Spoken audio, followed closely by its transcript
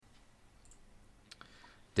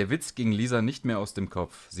Der Witz ging Lisa nicht mehr aus dem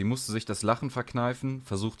Kopf. Sie musste sich das Lachen verkneifen,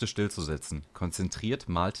 versuchte stillzusetzen. Konzentriert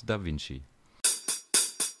malte Da Vinci.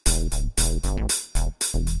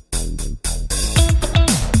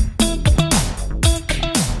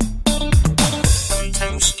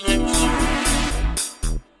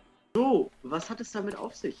 So, was hat es damit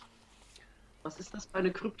auf sich? Was ist das für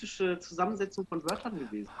eine kryptische Zusammensetzung von Wörtern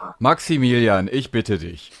gewesen? Maximilian, ich bitte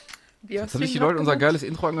dich. Wie Jetzt hast haben du sich ihn die Leute unser genannt? geiles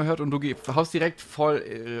Intro angehört und du haust direkt voll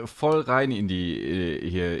rein in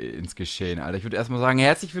hier ins Geschehen, Alter. Ich würde erstmal sagen,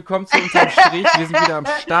 herzlich willkommen zu unserem Strich. Wir sind wieder am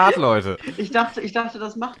Start, Leute. Ich dachte,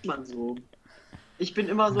 das macht man so. Ich bin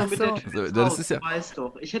immer so Ach mit so. der Tür Also, ins das Haus, ist ja- du weißt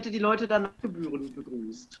doch. Ich hätte die Leute dann nach Gebühren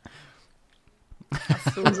begrüßt.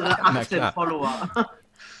 Ach so. Unsere Na 18 klar. Follower.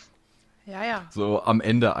 Ja. So am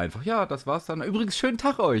Ende einfach. Ja, das war's dann. Übrigens, schönen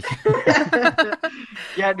Tag euch.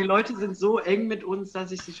 Ja, die Leute sind so eng mit uns,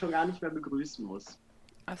 dass ich sie schon gar nicht mehr begrüßen muss.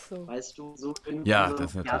 Ach so. Weißt du, so in Ja, unsere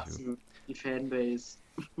das ist natürlich Herzen, die Fanbase.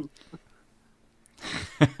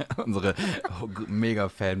 Unsere mega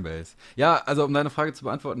Fanbase. Ja, also um deine Frage zu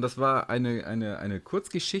beantworten, das war eine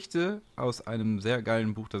Kurzgeschichte aus einem sehr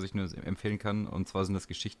geilen Buch, das ich nur empfehlen kann. Und zwar sind das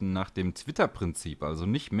Geschichten nach dem Twitter-Prinzip, also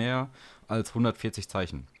nicht mehr als 140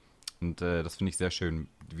 Zeichen. Und das finde ich sehr schön,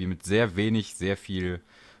 wie mit sehr wenig sehr viel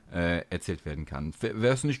erzählt werden kann.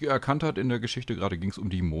 Wer es nicht erkannt hat in der Geschichte, gerade ging es um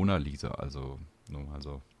die Mona Lisa, also nur mal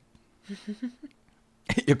so.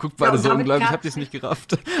 Ihr guckt beide und so damit unglaublich, habt ihr es herzlich- nicht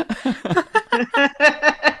gerafft?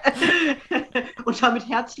 Und damit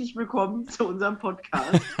herzlich willkommen zu unserem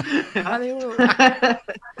Podcast. Hallo.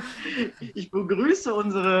 Ich begrüße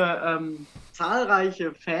unsere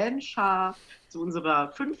zahlreiche Fanschar zu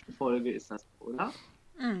unserer 5. Folge, ist das, oder?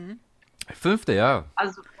 Mhm. 5. Ja.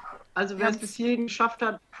 Also wer es bis hierhin geschafft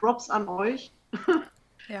hat, Props an euch.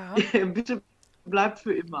 Ja. Bitte bleibt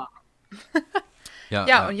für immer.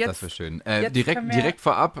 Ja, und jetzt- das wäre schön. jetzt Direkt, können wir- direkt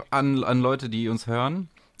vorab an Leute, die uns hören.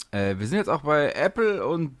 Wir sind jetzt auch bei Apple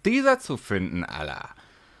und Deezer zu finden, Alter.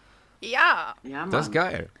 Ja. Ja, Mann. Das ist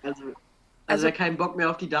geil. Also wer keinen Bock mehr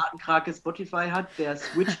auf die Datenkrake Spotify hat, der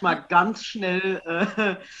switcht mal ganz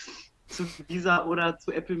schnell zu dieser oder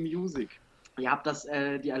zu Apple Music. Ihr habt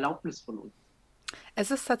die Erlaubnis von uns.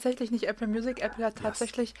 Es ist tatsächlich nicht Apple Music. Apple hat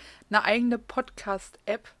tatsächlich eine eigene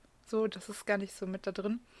Podcast-App. So, das ist gar nicht so mit da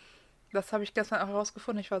drin. Das habe ich gestern auch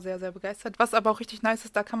herausgefunden. Ich war sehr, sehr begeistert. Was aber auch richtig nice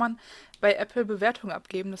ist, da kann man bei Apple Bewertungen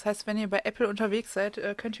abgeben. Das heißt, wenn ihr bei Apple unterwegs seid,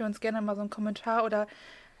 könnt ihr uns gerne mal so einen Kommentar oder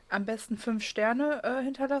am besten 5 Sterne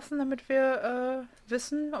hinterlassen, damit wir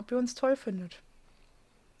wissen, ob ihr uns toll findet.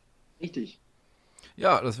 Richtig.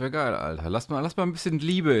 Ja, das wäre geil, Alter. Lass mal ein bisschen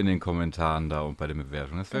Liebe in den Kommentaren da und bei den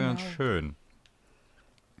Bewertungen. Das wäre Genau. ganz schön.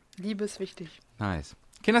 Liebe ist wichtig. Nice.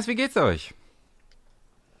 Kinders, wie geht's euch?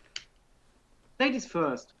 Ladies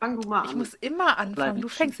first. Fang du mal Ich an. muss immer anfangen. Bleib Du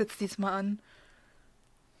ich. fängst jetzt diesmal an.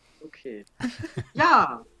 Okay.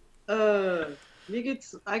 Ja, mir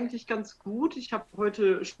geht's eigentlich ganz gut. Ich habe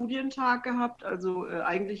heute Studientag gehabt. Also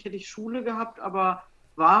eigentlich hätte ich Schule gehabt, aber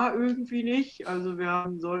war irgendwie nicht. Also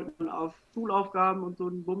wir sollten auf Schulaufgaben und so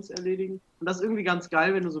einen Bums erledigen. Und das ist irgendwie ganz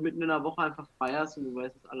geil, wenn du so mitten in der Woche einfach frei hast und du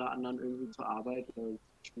weißt, dass alle anderen irgendwie zur Arbeit oder zur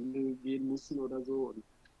Schule gehen müssen oder so. Und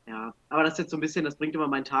ja, aber das ist jetzt so ein bisschen, das bringt immer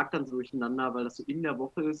meinen Tag dann so durcheinander, weil das so in der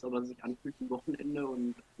Woche ist, aber sich anfühlt wie Wochenende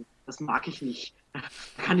und das mag ich nicht. Da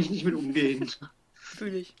kann ich nicht mit umgehen.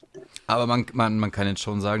 Fühle ich. Aber man kann jetzt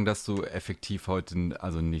schon sagen, dass du effektiv heute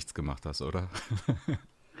also nichts gemacht hast, oder?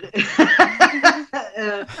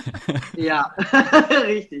 Ja,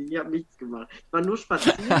 richtig, ich habe nichts gemacht. Ich war nur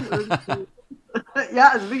spazieren irgendwie. Ja,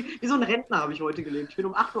 also wie so ein Rentner habe ich heute gelebt. Ich bin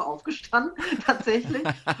um 8 Uhr aufgestanden, tatsächlich.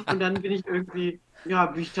 Und dann bin ich irgendwie, ja,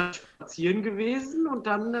 bin ich da spazieren gewesen und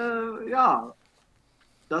dann, ja,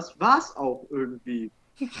 das war's auch irgendwie.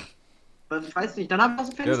 Also ich weiß nicht, dann habe ich aus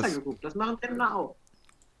dem Fenster das- geguckt. Das machen Rentner auch.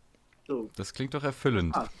 So. Das klingt doch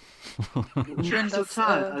erfüllend. Ah. Schön, dass,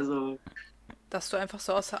 Total, also Dass du einfach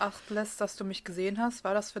so außer Acht lässt, dass du mich gesehen hast.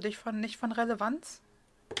 War das für dich nicht von Relevanz?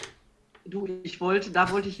 du,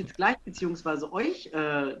 da wollte ich jetzt gleich beziehungsweise euch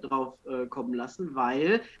drauf kommen lassen,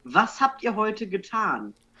 weil, was habt ihr heute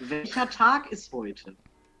getan? Welcher Tag ist heute?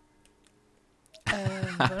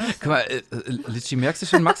 Guck mal, Litschi, merkst du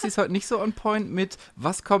schon, Maxi ist heute nicht so on point mit,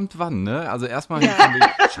 was kommt wann, ne? Also erstmal Ja. von wegen,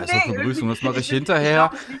 scheiß auf Nee, Begrüßung, das mache ich ich hinterher.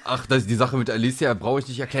 glaub, es liegt- Ach, die Sache mit Alicia brauche ich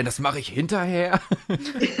nicht erklären, das mache ich hinterher.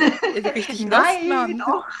 Richtig Nein, Mann.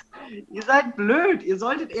 doch. Ihr seid blöd. Ihr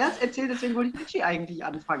solltet erst erzählen, deswegen wollte ich Litchi eigentlich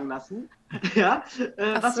anfangen lassen. Ja,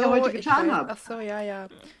 was ihr heute getan habt. Ach so, ja, ja.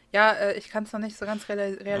 Ja, ich kann es noch nicht so ganz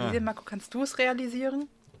realisieren. Marco, kannst du es realisieren?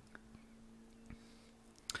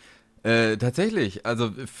 Tatsächlich,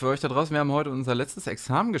 also für euch da draußen, wir haben heute unser letztes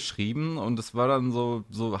Examen geschrieben und es war dann so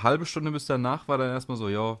halbe Stunde bis danach war dann erstmal so,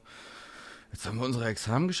 ja, jetzt haben wir unsere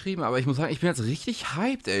Examen geschrieben, aber ich muss sagen, ich bin jetzt richtig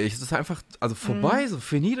hyped, ey. Es ist einfach, also vorbei, so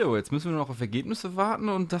finito. Jetzt müssen wir nur noch auf Ergebnisse warten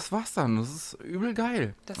und das war's dann. Das ist übel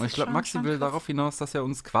geil. Das Und ist ich glaube, schon- Maxi schon will krass. darauf hinaus, dass er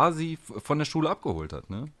uns quasi von der Schule abgeholt hat,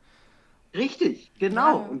 ne? Richtig,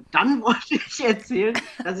 genau. Ja. Und dann wollte ich erzählen,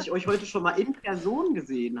 dass ich euch heute schon mal in Person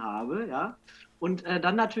gesehen habe, ja. Und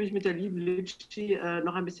dann natürlich mit der lieben Litschi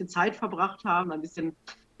noch ein bisschen Zeit verbracht haben, ein bisschen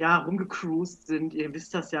ja, rumgecruised sind. Ihr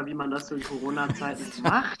wisst das ja, wie man das so in Corona-Zeiten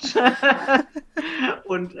macht.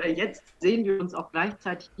 Und jetzt sehen wir uns auch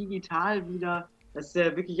gleichzeitig digital wieder. Das ist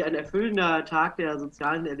ja wirklich ein erfüllender Tag der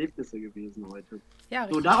sozialen Erlebnisse gewesen heute. Ja,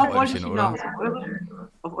 So, richtig darauf schön. wollte ich Träumchen, oder? hinaus.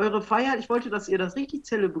 Auf eure Feier. Ich wollte, dass ihr das richtig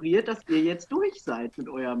zelebriert, dass ihr jetzt durch seid mit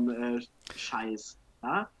eurem Scheiß.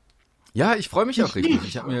 Ja? Ja, ich freue mich auch Ich richtig. nicht.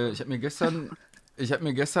 Ich hab mir gestern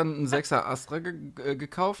einen 6er Astra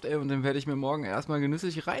gekauft, ey, und den werde ich mir morgen erstmal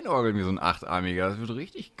genüsslich reinorgeln wie so ein Achtarmiger. Das wird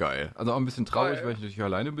richtig geil. Also auch ein bisschen traurig, Geil. weil ich natürlich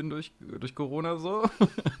alleine bin durch Corona so.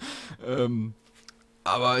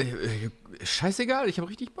 Aber scheißegal, ich habe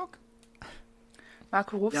richtig Bock.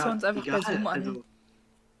 Marco, rufst du uns einfach bei Zoom an. Also,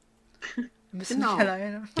 Wir müssen genau. nicht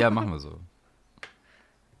alleine. Ja, machen wir so.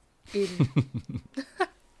 Eben.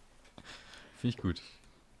 Finde ich gut.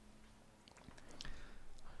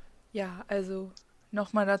 Ja, also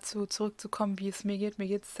nochmal dazu zurückzukommen, wie es mir geht. Mir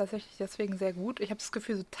geht es tatsächlich deswegen sehr gut. Ich habe das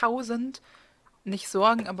Gefühl, so 1000, nicht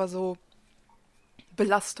Sorgen, aber so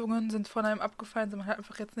Belastungen sind von einem abgefallen. So, man hat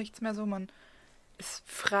einfach jetzt nichts mehr so, man ist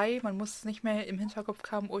frei, man muss nicht mehr im Hinterkopf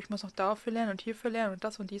haben, oh, ich muss noch dafür lernen und hierfür lernen und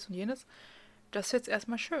das und dies und jenes. Das ist jetzt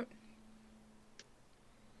erstmal schön.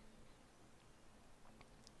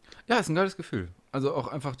 Ja, ist ein geiles Gefühl. Also auch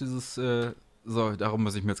einfach dieses, so, darum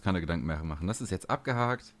muss ich mir jetzt keine Gedanken mehr machen. Das ist jetzt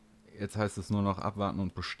abgehakt. Jetzt heißt es nur noch abwarten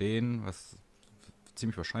und bestehen, was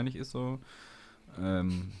ziemlich wahrscheinlich ist so.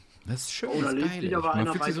 Das ist schön, Oh, da das ist legt geil, sich ey. aber Man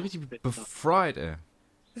einer fühlt sich so weit richtig besser. befreit, ey.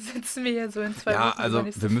 Sitzen wir hier so in 2 Ja, Wochen also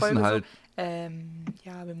übernächste wir müssen Folge halt, so,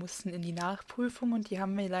 ja, wir mussten in die Nachprüfung und die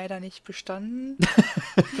haben wir leider nicht bestanden.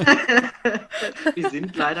 wir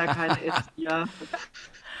sind leider kein Erzieher.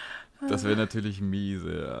 das wäre natürlich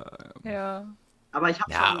miese. Ja. Ja, Aber ich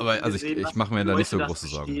habe Ja, schon aber also gesehen, ich was mache mir die da nicht so Leute das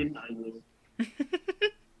große Sorgen. verstehen, Also,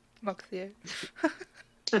 Maxi.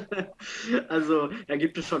 also da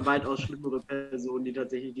gibt es schon weitaus schlimmere Personen, die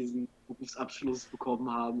tatsächlich diesen Berufsabschluss bekommen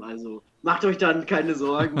haben. Also macht euch dann keine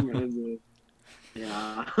Sorgen. Also,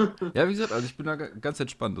 ja. Ja, wie gesagt, also ich bin da ganz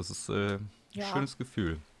entspannt. Das ist ein Ja. schönes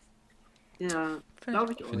Gefühl. Ja, Find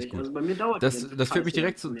glaube ich Find ich euch. gut. Also bei mir dauert Das die ganze führt mich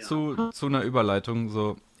Scheiße direkt jetzt zu einer Überleitung.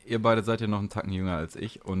 So, ihr beide seid ja noch einen Tacken jünger als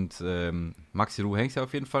ich und Maxi, du hängst ja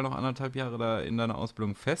auf jeden Fall noch 1,5 Jahre da in deiner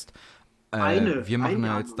Ausbildung fest. Wir machen ein ja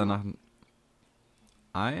Jahr jetzt nur danach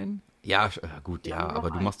Ja, gut, Ja, ja, nur aber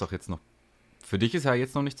noch du machst doch jetzt noch. Für dich ist ja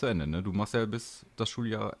jetzt noch nicht zu Ende, ne? Du machst ja bis das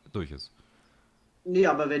Schuljahr durch ist. Nee,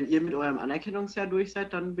 aber wenn ihr mit eurem Anerkennungsjahr durch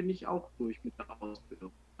seid, dann bin ich auch durch mit der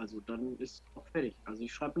Ausbildung. Also dann ist auch fertig. Also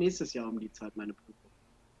ich schreibe nächstes Jahr um die Zeit meine Prüfung.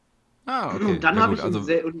 Ah, okay. Und dann Ja, habe gut, ich also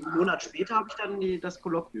einen Monat später habe ich dann das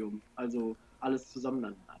Kolloquium. Also alles zusammen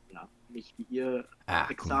dann. Ja. Nicht wie ihr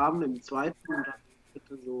guck. Examen im zweiten und dann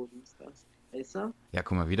bitte so, wie ist das? Besser? Ja,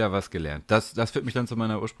 guck mal, wieder was gelernt. Das führt mich dann zu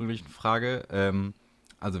meiner ursprünglichen Frage.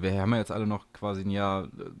 Also wir haben ja jetzt alle noch quasi ein Jahr,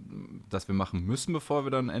 das wir machen müssen, bevor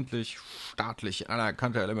wir dann endlich staatlich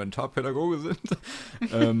anerkannte Elementarpädagoge sind.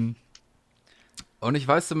 Und ich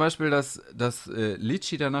weiß zum Beispiel, dass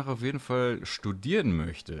Litschi danach auf jeden Fall studieren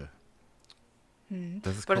möchte.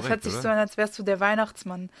 Das ist Boah, das hört korrekt, sich oder? so an, als wärst du der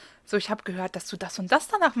Weihnachtsmann. So, ich habe gehört, dass du das und das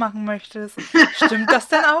danach machen möchtest. Stimmt das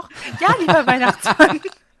denn auch? Ja, lieber Weihnachtsmann.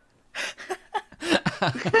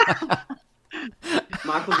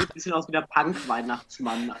 Marco sieht ein bisschen aus wie der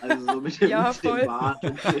Punk-Weihnachtsmann. Also so mit dem, Ja, mit dem voll. Bart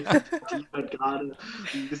und dem T-Shirt gerade.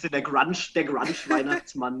 Ein bisschen der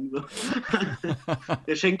Grunge-Weihnachtsmann.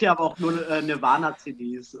 Der schenkt dir aber auch nur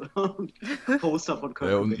Nirvana-CDs und Poster von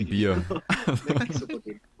Köln. Ja, und ein Bier.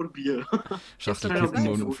 Und Bier. Schachtel das Kippen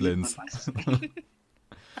nice. und ein Flens. Man weiß es nicht.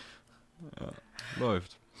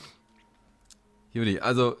 Läuft. Judy,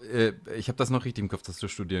 also ich habe das noch richtig im Kopf, dass du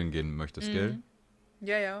studieren gehen möchtest, gell?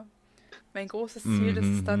 Ja, ja. Mein großes Ziel ist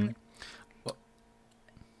es dann,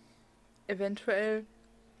 eventuell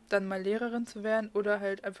dann mal Lehrerin zu werden oder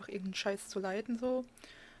halt einfach irgendeinen Scheiß zu leiten, so.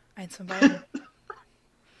 Eins von beiden.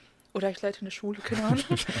 Oder ich leite eine Schule, keine Ahnung.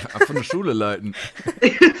 Einfach eine Schule leiten.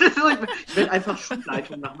 Ich werde einfach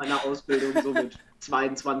Schulleitung nach meiner Ausbildung, so mit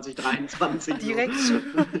 22, 23. Direkt.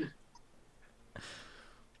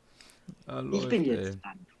 Ich bin jetzt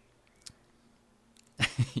dran.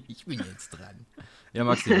 Ich bin jetzt dran. Ja,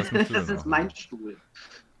 Maxi, was möchtest du Das denn ist noch? mein Stuhl.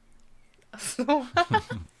 so.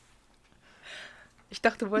 Ich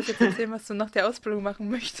dachte, du wolltest jetzt erzählen, was du nach der Ausbildung machen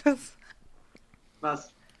möchtest.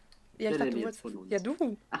 Was? Ja, ich Wer dachte, denn du jetzt wolltest. von uns? Ja,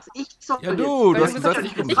 du. Ach, ich soll Ja, jetzt. du Weil hast du gesagt, hast-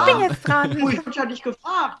 ich bin ich dran. bin jetzt dran. Oh, ich hab dich ja nicht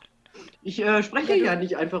gefragt. Ich spreche ja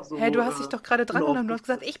nicht einfach so. Hä, du hast dich doch gerade dran genommen. Du hast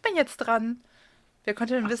unaufgefordert. gesagt, ich bin jetzt dran. Wer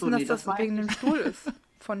konnte denn Ach so, wissen, nee, dass das das war wegen dem Stuhl ist?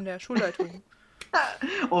 Von der Schulleitung.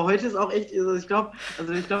 Oh, heute ist auch echt, also ich glaube,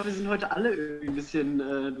 wir sind heute alle irgendwie ein bisschen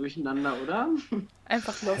durcheinander, oder?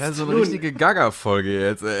 Einfach los. Ja, so eine Nun. richtige Gaga-Folge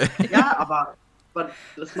jetzt, ey. Ja, aber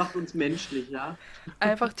das macht uns menschlich, ja.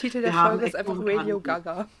 Einfach Titel der Wir haben Folge ist Ecken einfach und Radio Kanten.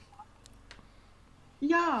 Gaga.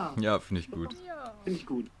 Ja, Ja, finde ich gut. Ja. finde ich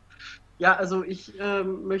gut. Ja, also ich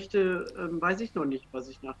weiß ich noch nicht, was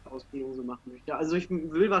ich nach der Ausbildung so machen möchte. Also ich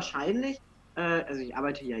will wahrscheinlich, also ich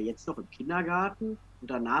arbeite ja jetzt noch im Kindergarten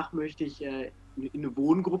und danach möchte ich in eine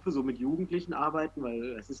Wohngruppe so mit Jugendlichen arbeiten,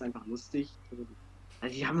 weil es ist einfach lustig. Also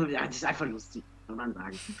das ist einfach lustig, kann man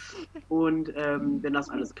sagen. Und wenn das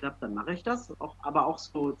alles klappt, dann mache ich das. Aber auch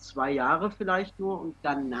so 2 Jahre vielleicht nur. Und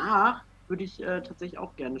danach würde ich tatsächlich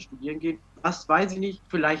auch gerne studieren gehen. Was weiß ich nicht,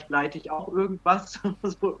 vielleicht leite ich auch irgendwas.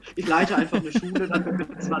 Also, ich leite einfach eine Schule dann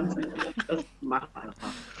mit 20. Das macht einfach.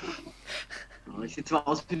 Ja, ich sehe zwar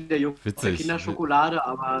aus wie der Junge aus der Witzig. Kinderschokolade,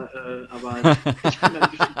 aber ich bin dann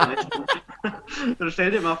die Schulleiterin. Dann stell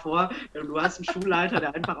dir mal vor, du hast einen Schulleiter,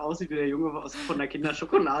 der einfach aussieht wie der Junge von der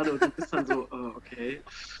Kinderschokolade und du bist dann so, okay,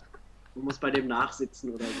 du musst bei dem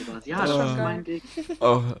nachsitzen oder sowas. Ja, das schon ist geil. mein Weg.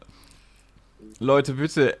 Oh. Leute,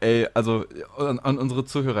 bitte, ey, also an unsere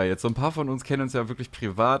Zuhörer jetzt. So ein paar von uns kennen uns ja wirklich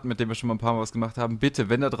privat, mit denen wir schon mal ein paar Mal was gemacht haben. Bitte,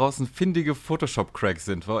 wenn da draußen findige Photoshop-Cracks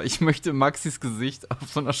sind, wa? Ich möchte Maxis Gesicht auf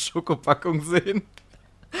so einer Schokopackung sehen.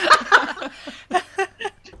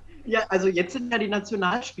 Ja, also jetzt sind ja die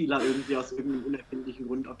Nationalspieler irgendwie aus irgendeinem unerfindlichen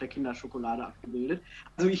Grund auf der Kinderschokolade abgebildet.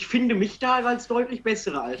 Also ich finde mich da als deutlich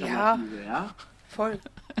bessere Alternative, ja? Voll.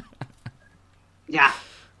 Ja,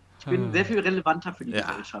 ich bin sehr viel relevanter für die Ja.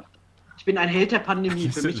 Gesellschaft. Ich bin ein Held der Pandemie.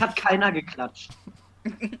 Für mich hat keiner geklatscht.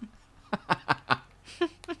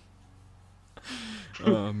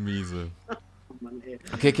 Oh, miese. Oh Mann, ey.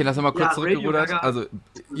 Okay, Kinder, mal kurz Ja, zurückgerudert. Radio Gaga. Also,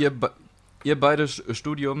 ihr beide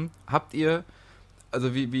Studium, habt ihr,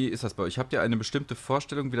 also wie ist das bei euch? Habt ihr eine bestimmte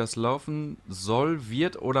Vorstellung, wie das laufen soll,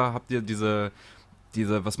 wird, oder habt ihr diese,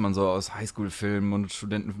 was man so aus Highschool-Filmen und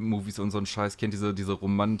Studentenmovies und so einen Scheiß kennt, diese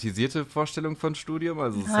romantisierte Vorstellung von Studium?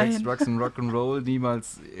 Also Nein. Sex, Drugs und Rock'n'Roll,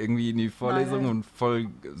 niemals irgendwie in die Vorlesung Nein. und voll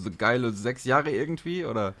so geile 6 Jahre irgendwie,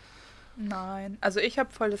 oder? Nein. Also ich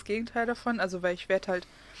habe voll das Gegenteil davon. Also weil ich werde halt,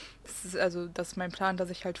 das ist mein Plan, dass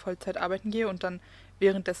ich halt Vollzeit arbeiten gehe und dann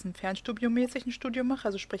währenddessen fernstudiummäßig ein Studium mache.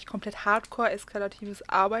 Also sprich komplett hardcore eskalatives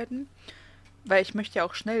Arbeiten. Weil ich möchte ja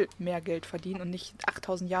auch schnell mehr Geld verdienen und nicht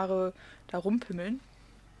 8000 Jahre da rumpimmeln.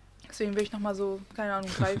 Deswegen will ich nochmal so, keine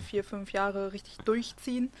Ahnung, 3, 4, 5 Jahre richtig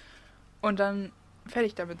durchziehen und dann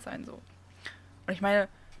fertig damit sein so. Und ich meine,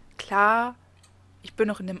 klar, ich bin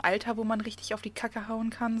noch in dem Alter, wo man richtig auf die Kacke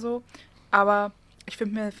hauen kann so, aber ich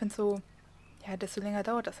finde so, ja, desto länger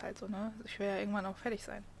dauert das halt so, ne? Ich will ja irgendwann auch fertig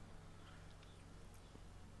sein.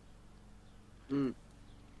 Hm.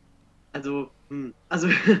 Also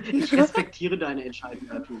ich respektiere deine Entscheidung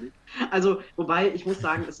natürlich. Also, wobei ich muss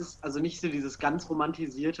sagen, es ist also nicht so dieses ganz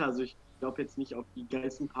romantisierte, also ich glaube jetzt nicht auf die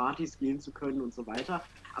geilsten Partys gehen zu können und so weiter,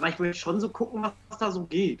 aber ich will schon so gucken, was da so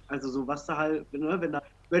geht. Also so was da halt, ne,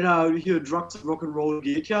 wenn da hier Drugs und Rock'n'Roll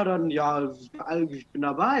geht, ja, dann ja, ich bin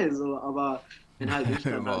dabei, so, aber wenn halt nicht,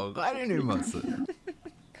 dann Immer halt, rein in die Masse.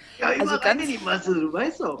 ja, immer Also rein ganz- in die Masse, du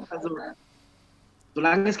weißt doch. Also,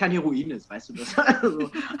 solange es kein Heroin ist, weißt du das? Also,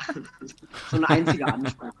 so ein einziger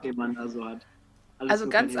Anspruch, den man da so hat. Alles Also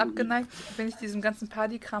nur ganz kein Heroin. abgeneigt bin ich diesem ganzen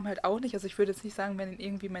Partykram halt auch nicht. Also ich würde jetzt nicht sagen, wenn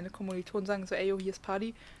irgendwie meine Kommilitonen sagen so, ey, yo, hier ist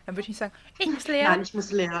Party, dann würde ich nicht sagen, ich muss Nein, lernen. ich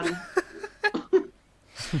muss lernen.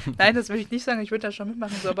 Nein, das würde ich nicht sagen, ich würde da schon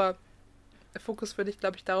mitmachen, so, aber der Fokus würde ich,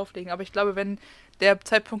 glaube ich, darauf legen. Aber ich glaube, wenn der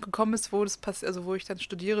Zeitpunkt gekommen ist, wo das passiert, also wo ich dann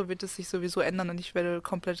studiere, wird es sich sowieso ändern und ich werde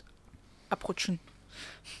komplett abrutschen.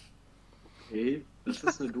 Okay, das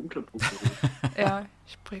ist eine dunkle Prognose. Ja,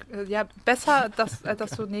 ja, besser,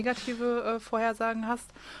 dass du negative Vorhersagen hast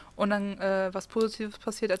und dann was Positives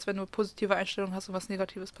passiert, als wenn du positive Einstellungen hast und was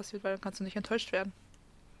Negatives passiert, weil dann kannst du nicht enttäuscht werden.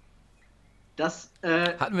 Das,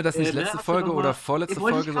 Hatten wir das nicht letzte hast du Folge noch oder mal- vorletzte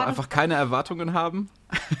Wollte ich Folge, so gerade einfach keine Erwartungen haben?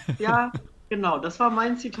 Ja, genau, das war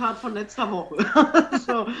mein Zitat von letzter Woche.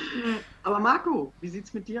 So. Aber Marco, wie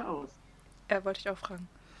sieht's mit dir aus? Wollte ich auch fragen.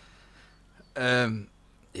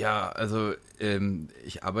 Ja, also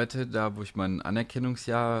ich arbeite da, wo ich mein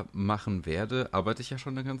Anerkennungsjahr machen werde, arbeite ich ja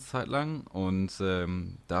schon eine ganze Zeit lang und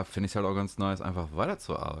da finde ich es halt auch ganz nice, einfach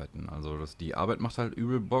weiterzuarbeiten. Also die Arbeit macht halt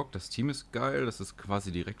übel Bock, das Team ist geil, das ist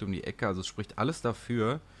quasi direkt um die Ecke, also es spricht alles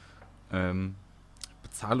dafür,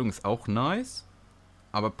 Bezahlung ist auch nice,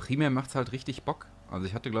 aber primär macht es halt richtig Bock. Also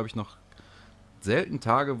ich hatte, glaube ich, noch selten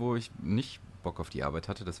Tage, wo ich nicht Bock auf die Arbeit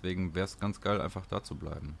hatte, deswegen wäre es ganz geil, einfach da zu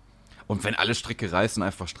bleiben. Und wenn alle Stricke reißen,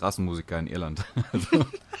 einfach Straßenmusiker in Irland.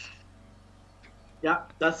 Ja,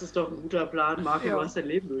 das ist doch ein guter Plan, Marco. Ja. Du hast dein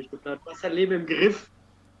Leben durchgeplant. Du hast dein Leben im Griff.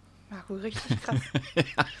 Marco, richtig krass.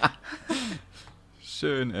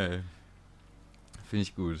 Schön, ey. Finde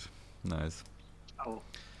ich gut. Nice. Auch.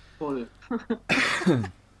 Voll.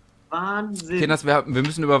 Wahnsinn. Kinders, wir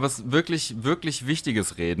müssen über was wirklich, wirklich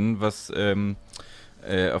Wichtiges reden, was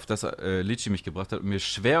auf das Litchi mich gebracht hat und mir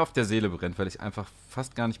schwer auf der Seele brennt, weil ich einfach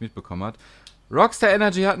fast gar nicht mitbekommen habe. Rockstar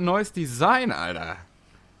Energy hat ein neues Design, Alter.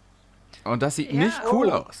 Und das sieht Ja. nicht cool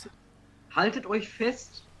Oh. aus. Haltet euch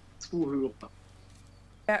fest, Zuhörer.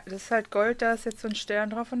 Ja, das ist halt Gold, da ist jetzt so ein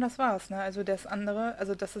Stern drauf und das war's, ne? Also das andere,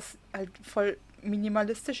 also das ist halt voll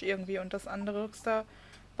minimalistisch irgendwie und das andere Rockstar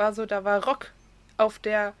war so, da war Rock auf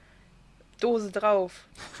der Dose drauf.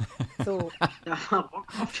 So. Da war Rock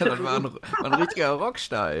auf Ja, der das war ein richtiger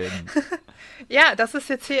Rockstein. Ja, das ist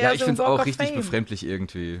jetzt hier Ja, eher ich so ein finde es Walk auch of richtig Fame. befremdlich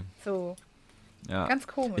irgendwie. So, Ja. ganz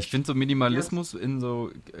komisch. Ich finde so Minimalismus in so,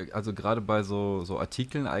 also gerade bei so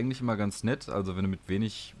Artikeln eigentlich immer ganz nett. Also wenn du mit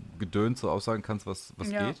wenig Gedöns so aussagen kannst, was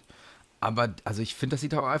Ja. geht. Aber also ich finde, das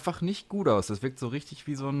sieht auch einfach nicht gut aus. Das wirkt so richtig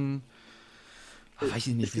wie so ein, weiß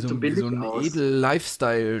ich nicht, Das wie sieht so so ein billig aus.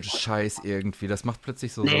 Edel-Lifestyle-Scheiß irgendwie. Das macht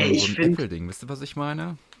plötzlich so Nee, ein ich find- Apple-Ding. Wisst ihr, was ich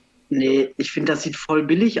meine? Nee, ich finde, das sieht voll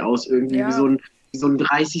billig aus irgendwie. Ja. Wie so ein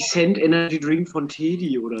 30 Cent Energy Drink von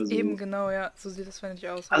Teddy oder so. Eben, genau, ja. So sieht das, finde ich,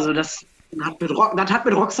 aus. Also das hat mit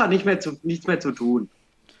Rockstar nichts mehr zu tun.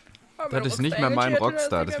 Das ist nicht mehr mein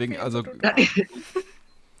Rockstar. Deswegen, also,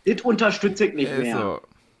 Das unterstütze ich nicht mehr. so.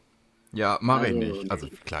 Ja, mache ich Also, nicht. Also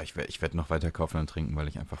klar, ich werd noch weiter kaufen und trinken, weil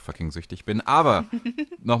ich einfach fucking süchtig bin. Aber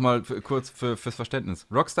nochmal kurz fürs Verständnis.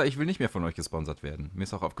 Rockstar, ich will nicht mehr von euch gesponsert werden. Mir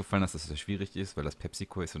ist auch aufgefallen, dass das sehr schwierig ist, weil das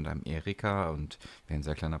PepsiCo ist und Amerika und wir ein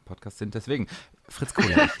sehr kleiner Podcast sind. Deswegen, Fritz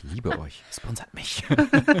Cola, ich liebe euch. Sponsert mich.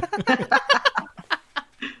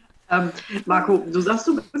 Marco, du sagst,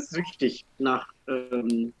 du bist süchtig nach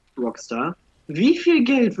Rockstar. Wie viel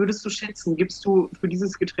Geld würdest du schätzen, gibst du für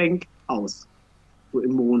dieses Getränk aus? So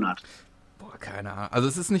im Monat. Boah, keine Ahnung. Also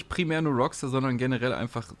es ist nicht primär nur Rockstar, sondern generell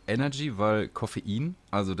einfach Energy, weil Koffein,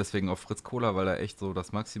 also deswegen auch Fritz Cola, weil da echt so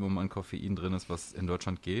das Maximum an Koffein drin ist, was in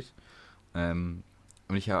Deutschland geht. Und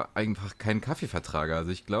ich ja einfach keinen Kaffee vertrage.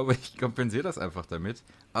 Also ich glaube, ich kompensiere das einfach damit.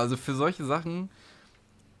 Also für solche Sachen,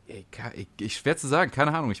 schwer zu sagen,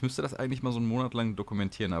 keine Ahnung. Ich müsste das eigentlich mal so einen Monat lang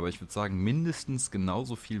dokumentieren, aber ich würde sagen, mindestens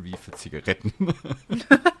genauso viel wie für Zigaretten.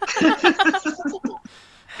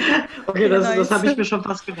 Okay, Ja, das nice. habe ich mir schon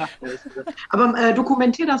fast gedacht. Aber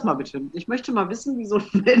dokumentier das mal bitte. Ich möchte mal wissen, wie so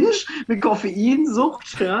ein Mensch mit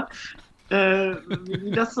Koffeinsucht, ja,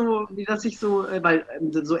 wie das sich so, weil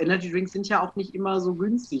so Energy Drinks sind ja auch nicht immer so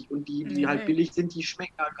günstig und die Nee. halt billig sind, die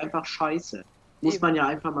schmecken halt einfach scheiße. Muss Eben. man ja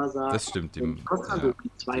einfach mal sagen. Das stimmt. Die, Und kostet ja, also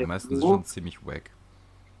 2 die meisten sind Euro. schon ziemlich wack.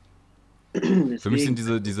 Für mich sind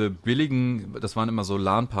diese billigen, das waren immer so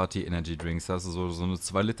LAN-Party-Energy-Drinks. Da hast du so eine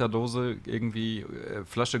 2-Liter-Dose irgendwie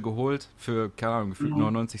Flasche geholt für, keine Ahnung, gefühlt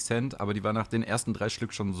 99 Cent, aber die war nach den ersten 3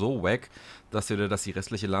 Stück schon so wack, dass du dir die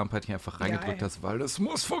restliche LAN-Party einfach reingedrückt ey. hast, weil das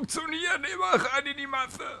muss funktionieren, immer rein in die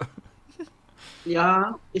Masse.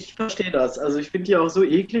 Ja, ich verstehe das. Also ich finde die auch so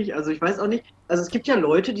eklig. Also ich weiß auch nicht. Also es gibt ja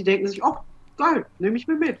Leute, die denken sich, oh, geil, nehme ich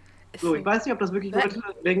mir mit. Ist So, ich weiß nicht, ob das wirklich Leute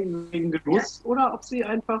denken wegen Genuss oder ob sie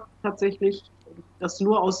einfach tatsächlich das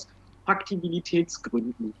nur aus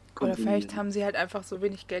Praktibilitätsgründen Oder konsumieren. vielleicht haben sie halt einfach so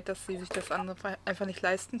wenig Geld, dass sie sich das andere einfach nicht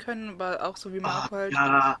leisten können, aber auch so wie Marco halt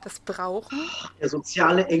Ja, das brauchen. der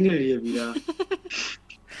soziale Engel hier wieder.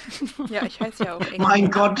 Ja, ich heiße ja auch Engel. Mein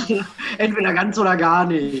Gott, entweder ganz oder gar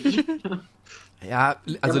nicht. Ja,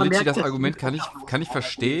 also man Litchi, merkt das das Argument nicht. kann ich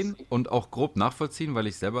verstehen und auch grob nachvollziehen, weil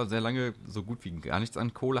ich selber sehr lange so gut wie gar nichts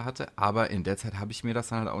an Kohle hatte, aber in der Zeit habe ich mir das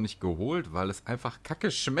dann halt auch nicht geholt, weil es einfach kacke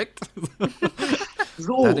schmeckt.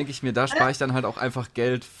 So, Da denke ich mir, da spare ich dann halt auch einfach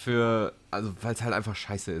Geld für, also weil es halt einfach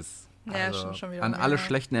scheiße ist. Ja, Also, stimmt schon wieder. an alle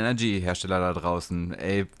schlechten Energy-Hersteller da draußen,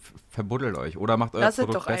 ey, verbuddelt euch oder macht euer Lasst es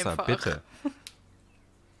Produkt doch besser, einfach. bitte.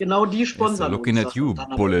 genau die sponsern Yes, looking uns. at you, dann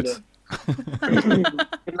am Bullet. Ende.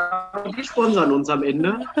 Genau, die sponsern uns am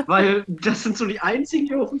Ende, weil das sind so die einzigen,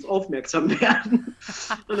 die auf uns aufmerksam werden.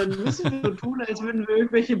 Und dann müssen wir so tun, als würden wir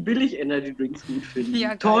irgendwelche Billig-Energy-Drinks gut finden.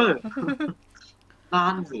 Ja, geil. Toll.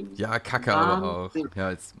 Wahnsinn. Ja, kacke aber auch. Wahnsinn. Ja,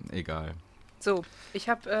 ist egal. So, ich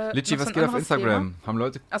habe Litchi, was geht auf Instagram? Haben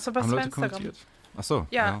Leute, Achso, was haben für Leute Instagram? kommentiert? Achso,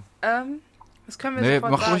 Ja, das können wir Nee,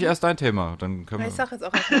 sofort mach sagen. ruhig erst dein Thema, dann können Ja, ich wir... sag jetzt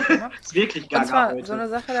auch erst mal. Das ist wirklich Und gaga zwar, heute. so eine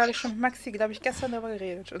Sache, da habe ich schon mit Maxi, glaube ich, gestern darüber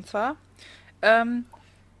geredet. Und zwar,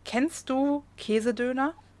 Kennst du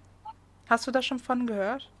Käsedöner? Hast du da schon von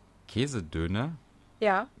gehört? Käsedöner?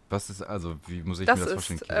 Ja, Was ist, also, wie muss ich das mir das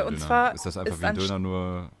vorstellen, ist, Käsedöner? und zwar Ist das einfach ist wie ein Döner,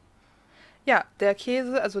 nur... ja, der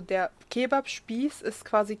Käse, also der Kebabspieß ist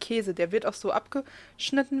quasi Käse. Der wird auch so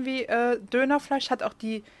abgeschnitten wie Dönerfleisch, hat auch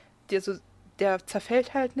so, der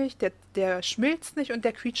zerfällt halt nicht, der schmilzt nicht und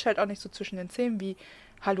der quietscht halt auch nicht so zwischen den Zähnen wie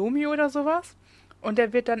Halloumi oder sowas. Und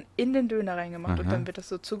der wird dann in den Döner reingemacht und Aha. dann wird das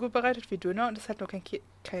so zubereitet wie Döner und ist halt nur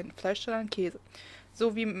kein Fleisch, sondern Käse.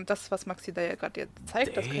 So wie das, was Maxi da ja gerade jetzt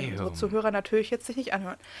zeigt, das können unsere Damn. Zuhörer natürlich jetzt sich nicht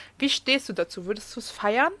anhören. Wie stehst du dazu? Würdest du es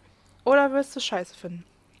feiern oder würdest du es scheiße finden?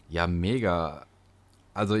 Ja, mega.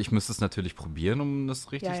 Also ich müsste es natürlich probieren, um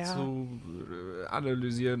das richtig Ja. zu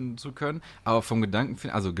analysieren zu können. Aber vom Gedanken,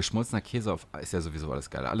 also geschmolzener Käse ist ja sowieso alles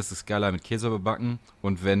geil. Alles ist geiler mit Käse überbacken.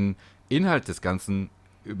 Und wenn Inhalt des Ganzen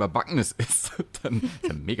Überbackenes ist, dann ist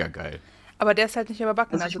ja mega geil. Aber der ist halt nicht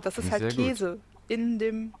überbacken, Also also das ist Finde halt ich sehr gut. Käse in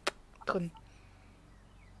dem drin.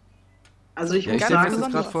 Also ich Ja, muss ich stelle mir ganz das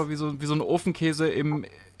sagen, gerade besonders. vor wie so ein Ofenkäse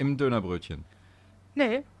im Dönerbrötchen.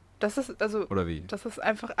 Nee, das ist, also, Oder wie? das ist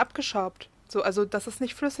einfach abgeschabt. So, also das ist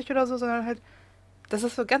nicht flüssig oder so, sondern halt, das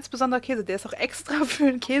ist so ein ganz besonderer Käse. Der ist auch extra für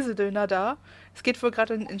einen Käsedöner da. Es geht wohl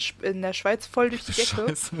gerade in der Schweiz voll durch die Decke.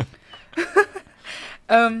 Scheiße.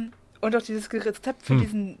 Und auch dieses Rezept für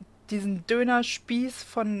diesen Dönerspieß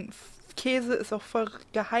von Käse ist auch voll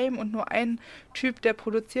geheim und nur ein Typ, der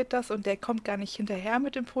produziert das und der kommt gar nicht hinterher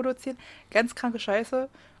mit dem Produzieren. Ganz kranke Scheiße.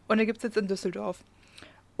 Und den gibt es jetzt in Düsseldorf.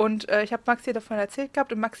 Und ich habe Maxi davon erzählt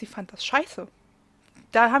gehabt und Maxi fand das scheiße.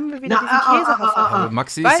 Da haben wir wieder diesen Käsehasser. Aber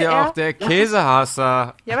Maxi Weil ist ja er- auch der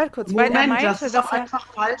Käsehasser. Ja, warte kurz, weil er Moment, meinte, das ist dass doch er... einfach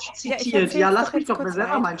falsch Ja, ich zitiert. erzähl's Ja, lass doch mich jetzt doch mal kurz selber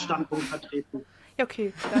weiter. meinen Standpunkt vertreten. Ja,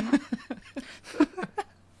 okay, dann...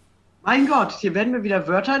 Mein Gott, hier werden mir wieder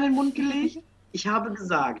Wörter in den Mund gelegt. Ich habe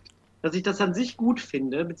gesagt, dass ich das an sich gut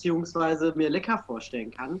finde, beziehungsweise mir lecker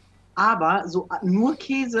vorstellen kann. Aber so nur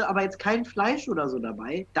Käse, aber jetzt kein Fleisch oder so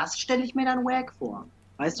dabei, das stelle ich mir dann wack vor.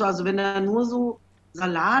 Weißt du, also wenn da nur so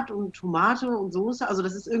Salat und Tomate und Soße, also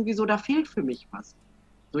das ist irgendwie so, da fehlt für mich was.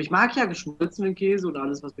 So, ich mag ja geschmolzenen Käse und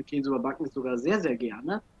alles, was mit Käse überbacken ist, sogar sehr, sehr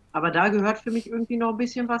gerne. Aber da gehört für mich irgendwie noch ein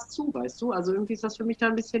bisschen was zu, weißt du? Also irgendwie ist das für mich da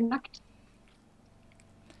ein bisschen nackt.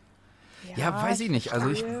 Ja, weiß ich nicht. Also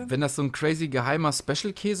verstehe. wenn das so ein crazy geheimer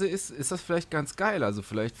Special-Käse ist das vielleicht ganz geil. Also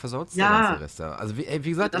vielleicht versaut es Ja. der ganze Rest da. Also wie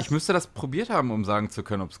gesagt, Das- ich müsste das probiert haben, um sagen zu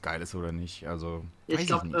können, ob es geil ist oder nicht. Also Ich weiß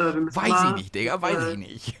glaub, ich wir nicht. müssen Weiß mal, ich nicht, Digga, weiß äh, ich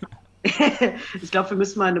nicht. Ich glaube, wir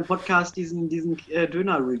müssen mal in einem Podcast diesen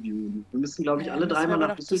Döner reviewen. Wir müssen, glaube ich, Ja, alle müssen wir dreimal aber nach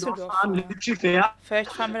nach Düsseldorf Düsseldorf fahren, fahren. mit Budgetfair.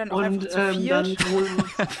 Vielleicht fahren wir dann auch einfach Und zu dann viert. holen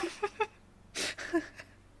wir uns.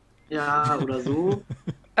 Ja, oder so.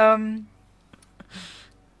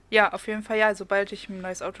 Ja, auf jeden Fall, ja. Sobald ich ein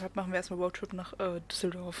neues Auto habe, machen wir erstmal Roadtrip nach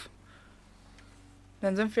Düsseldorf.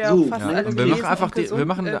 Dann sind wir So, auch fast ja, alle und wir genesen machen einfach und die- gesund, wir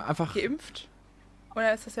machen einfach- geimpft. Und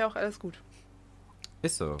dann ist das ja auch alles gut.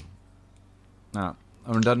 Ist so. Ja.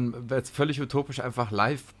 Und dann wird es völlig utopisch einfach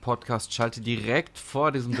Live-Podcast schalte direkt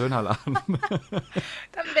vor diesem Dönerladen.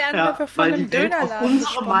 Dann werden Ja, wir von weil einem die Welt auf Dönerladen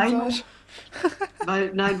unsere Meinung,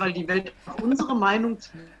 gesponsert. weil die Welt auf unsere Meinung zu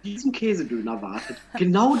diesem Käsedöner wartet.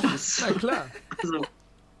 Genau das. Na klar. Also,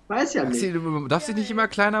 weiß ja Maxi, nicht. du darfst dich nicht immer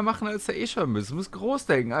kleiner machen, als du eh schon bist. Du musst groß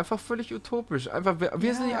denken, einfach völlig utopisch. Einfach,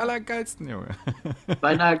 wir sind die Allergeilsten, Junge. Bei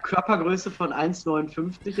einer Körpergröße von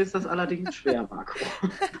 1,59 ist das allerdings schwer, Marco.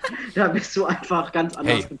 Da bist du einfach ganz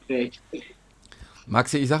anders Hey. geprägt.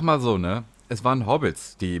 Maxi, ich sag mal so, ne? Es waren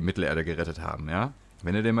Hobbits, die Mittelerde gerettet haben, ja?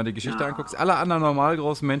 Wenn du dir mal die Geschichte Ja. anguckst, alle anderen normal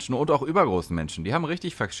großen Menschen und auch übergroßen Menschen, die haben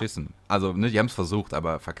richtig verschissen. Also, ne, die haben es versucht,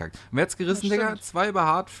 aber verkackt. Und wer hat's gerissen, Das Digga? stimmt. 2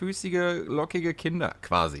 behaartfüßige, lockige Kinder,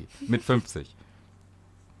 quasi. Mit 50.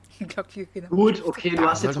 Lockige Kinder. Gut, okay, du Ja,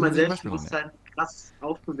 hast jetzt sollte mein man sich Beispiel Selbstbewusstsein krass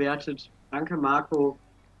aufgewertet. Danke, Marco.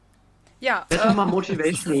 Ja, Werd doch mal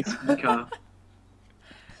Motivational Speaker.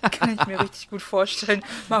 kann ich mir richtig gut vorstellen.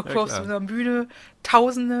 Marco Ja, auf so klar. einer Bühne,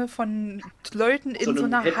 Tausende von Leuten in so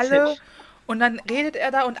einem einer Headset. Halle. Und dann redet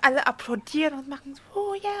er da und alle applaudieren und machen so,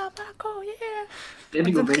 oh yeah, Marco, yeah.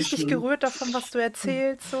 Standing Und sind richtig Ovation. gerührt davon, was du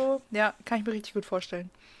erzählst. So. Ja, kann ich mir richtig gut vorstellen.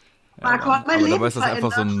 Marco Mann. hat mein aber Leben dabei ist das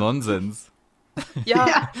einfach so ein verändert. Nonsens. Ja,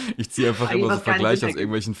 Ja, Ich ziehe einfach Eigentlich immer so was gar nicht Vergleiche aus mitkriegen.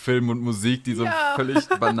 irgendwelchen Filmen und Musik, die so Ja. völlig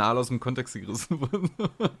banal aus dem Kontext gerissen wurden.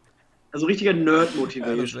 also richtiger Ja, das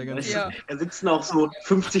Nerd-Motivation. wär ganz weißt du? Ja. Da sitzen auch so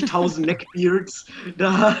 50.000 Neckbeards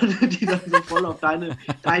da, die dann so voll auf deine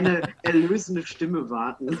erlösende Stimme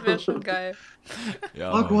warten. das wäre schon geil.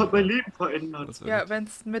 Ja, Marco Mann. hat mein Leben verändert. Das wär Ja, gut. wenn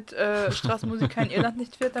es mit Straßenmusiker in Irland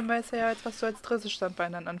nicht wird, dann weiß er ja jetzt, was du als drittes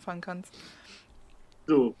Standbein dann anfangen kannst.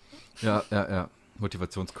 So, Ja.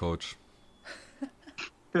 Motivationscoach.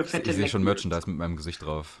 für Ich fette sehe schon Neckbeards. Merchandise mit meinem Gesicht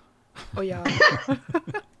drauf. Oh ja.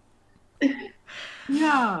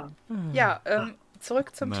 Ja. Ja,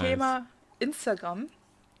 zurück zum Nice. Thema Instagram.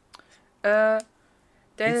 Deine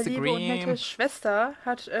Instagram. liebe und nette Schwester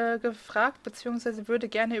hat gefragt, beziehungsweise würde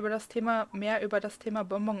gerne mehr über das Thema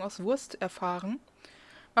Bonbon aus Wurst erfahren.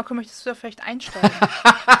 Marco, möchtest du da vielleicht einsteigen?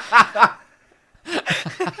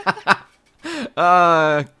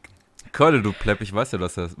 Keule, du Plepp, ich weiß ja,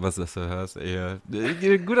 was das du hörst,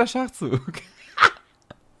 ey. Guter Schachzug.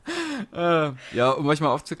 Ja, um euch mal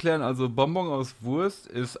aufzuklären, also Bonbon aus Wurst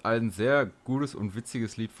ist ein sehr gutes und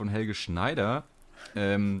witziges Lied von Helge Schneider,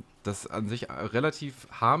 das an sich relativ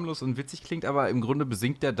harmlos und witzig klingt, aber im Grunde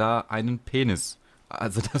besingt er da einen Penis.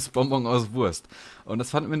 Also das Bonbon aus Wurst. Und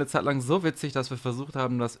das fanden wir eine Zeit lang so witzig, dass wir versucht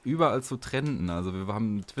haben, das überall zu trenden. Also wir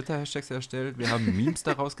haben Twitter-Hashtags erstellt, wir haben Memes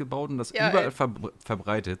daraus gebaut und das Ja, überall ey.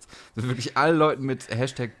 verbreitet. Sind wirklich allen Leuten mit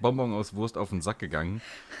Hashtag Bonbon aus Wurst auf den Sack gegangen.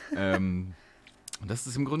 Und das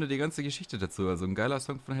ist im Grunde die ganze Geschichte dazu. Also ein geiler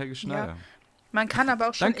Song von Helge Schneider. Man kann aber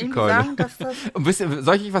auch schon Danke, irgendwie Keule. sagen, dass das... Und wisst ihr,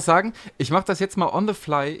 soll ich euch was sagen? Ich mache das jetzt mal on the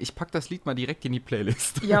fly. Ich pack das Lied mal direkt in die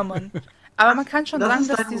Playlist. Ja, Mann. Aber man kann schon Das sagen, ist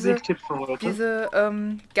dass dein Musiktipp für heute. diese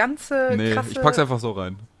ganze Nee, krasse... ich pack's einfach so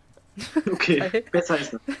rein. Okay, besser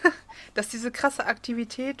ist das. dass diese krasse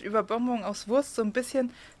Aktivität über Bonbon aus Wurst so ein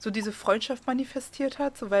bisschen so diese Freundschaft manifestiert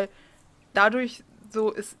hat, so weil dadurch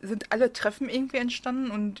sind alle Treffen irgendwie entstanden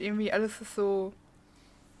und irgendwie alles ist so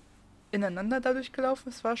ineinander dadurch gelaufen.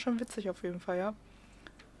 Es war schon witzig auf jeden Fall, ja.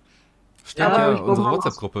 Stimmt Ja, ja, ich unsere Bonbon aus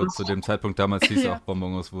WhatsApp-Gruppe Wurst. zu dem Zeitpunkt damals hieß Ja. auch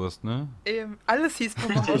Bonbon aus Wurst, ne? Alles hieß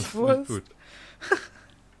Bonbon aus Wurst. Gut.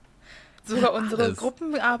 Sogar unsere Alles.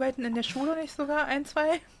 Gruppenarbeiten in der Schule nicht sogar ein,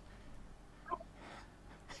 zwei?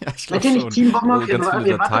 Ja, ich Seid glaube ihr nicht schon. Team Bonbon? Also ganz Ihr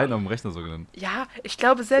viele wart Dateien am Rechner so genannt. Ja, ich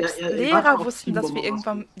glaube selbst Ja, ihr wart Lehrer auch wussten, Team dass Bonbon wir aus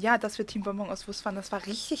irgendwann, ja, dass wir Team Bonbon aus Wurst waren. Das war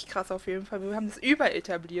richtig krass auf jeden Fall. Wir haben das überall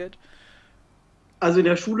etabliert. Also in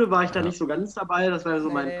der Schule war ich da Ja. nicht so ganz dabei. Das war so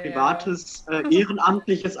mein Nee. privates,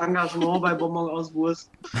 ehrenamtliches Engagement bei Bonbon aus Wurst,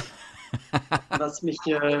 was mich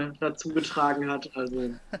dazu getragen hat.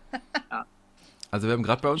 Also Also wir haben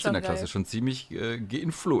gerade bei uns Schon in der geil. Klasse schon ziemlich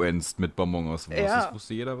geinfluenced mit Bonbon aus Wurst. Ja. Das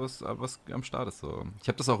wusste jeder, was am Start ist. So. Ich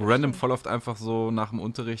habe das auch random voll oft einfach so nach dem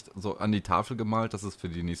Unterricht so an die Tafel gemalt, dass es für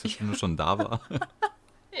die nächste Stunde schon da war.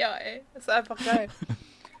 Ja, ey, ist einfach geil.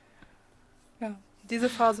 Ja, diese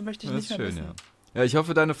Phase möchte ich Das nicht ist mehr schön, missen. ja. Ja, ich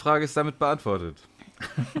hoffe, deine Frage ist damit beantwortet.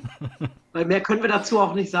 weil mehr können wir dazu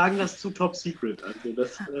auch nicht sagen, das ist zu top secret. Also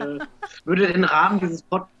das würde den Rahmen dieses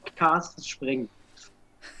Podcasts sprengen.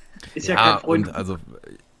 Ist ja kein Freund. und also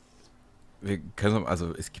wir können,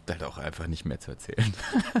 also es gibt halt auch einfach nicht mehr zu erzählen.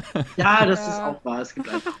 Ja, das Ja. ist auch wahr. Es gibt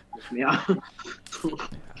einfach nicht mehr.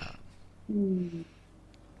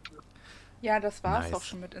 Ja, das war's Nice. auch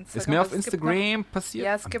schon mit Instagram. Ist mehr auf Also es gibt noch- Instagram passiert?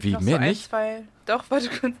 Ja, es gibt Wie, noch so mehr ein, nicht? zwei. Doch, warte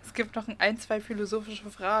kurz, es gibt noch ein, zwei philosophische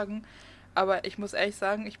Fragen. Aber ich muss ehrlich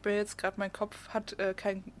sagen, ich bin jetzt gerade, mein Kopf hat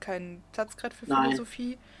keinen Platz gerade für Nein.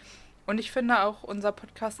 Philosophie. Und ich finde auch, unser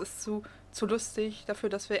Podcast ist zu lustig dafür,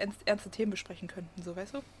 dass wir ernste Themen besprechen könnten, so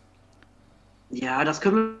weißt du? Ja, das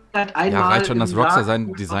können wir halt einmal. Ja, reicht schon, dass im Rockstar Jahr sein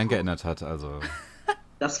gut Design machen. geändert hat. Also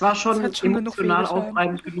Das war schon Das hat schon genug emotional wehgetan.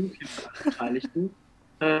 aufreibend genug für die Beteiligten.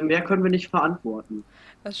 Mehr können wir nicht verantworten.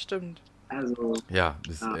 Das stimmt. Also, ja,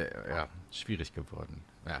 ist Ja. schwierig geworden.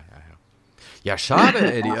 Ja. Ja, schade,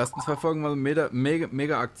 ey. Die ersten 2 Folgen waren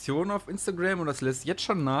mega Aktion auf Instagram und das lässt jetzt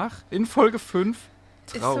schon nach. In Folge 5.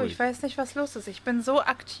 Ist so, Traurig. ich weiß nicht, was los ist. Ich bin so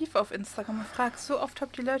aktiv auf Instagram und frage so oft,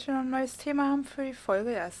 ob die Leute noch ein neues Thema haben für die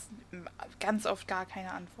Folge. Ja, ist ganz oft gar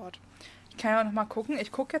keine Antwort. Ich kann ja auch noch mal gucken.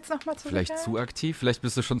 Ich gucke jetzt noch mal zu. Vielleicht zu aktiv, vielleicht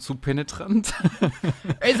bist du schon zu penetrant.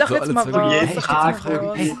 Ey, sag so jetzt alle mal zwei was. Minuten. Sag jetzt Tag mal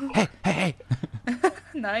was. Hey.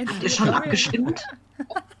 Nein. habt ihr schon abgestimmt?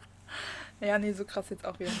 Ja, nee, so krass jetzt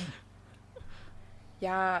auch wieder nicht.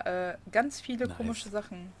 Ja, ganz viele Nice. komische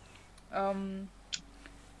Sachen.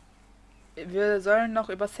 Wir sollen noch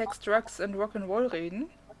über Sex, Drugs und Rock'n'Roll reden.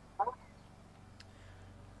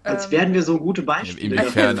 Als wären wir so gute Beispiele.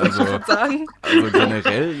 Inwiefern? dafür. Also, Ich würd sagen, also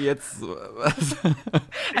generell jetzt so, was?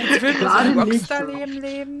 als würden wir so Gerade ein nicht. Rockstar-Leben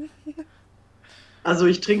leben. Also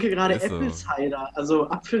ich trinke gerade Ist so. Apple Cider, also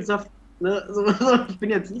Apfelsaft. Ne? Ich bin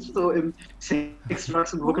jetzt nicht so im Sex,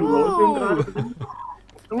 Drugs und Rock'n'Roll-Film gerade drin.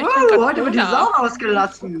 trinke Heute wird die Cola. Sau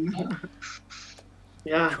ausgelassen.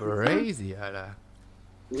 Ja. Crazy, Alter.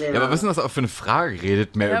 Ja, Ja, aber was ist denn das auch für eine Frage?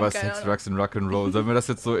 Redet mehr Ja, über keine Sex, Ahnung. Drugs und Rock'n'Roll. Sollen wir das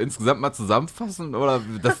jetzt so insgesamt mal zusammenfassen? Oder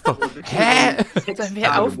das ist doch. Hä? Sollen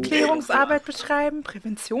wir Aufklärungsarbeit betreiben?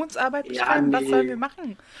 Präventionsarbeit Ja, betreiben? Was nee. sollen wir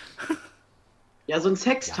machen? Ja, so ein Ja,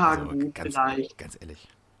 Sextagebuch also, ganz, vielleicht. ganz ehrlich.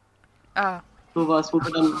 Ah, Sowas, wo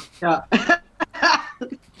wir dann. Ja.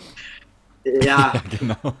 Ja.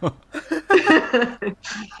 Genau.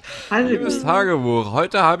 Also, Liebes Tagebuch,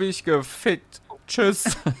 heute habe ich gefickt.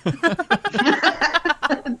 Tschüss.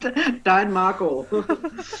 Dein Marco.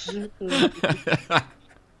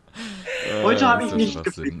 Heute habe ich nicht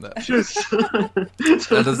geflickt. Tschüss.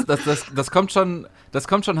 Ja, das kommt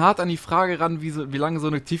schon hart an die Frage ran, wie lange so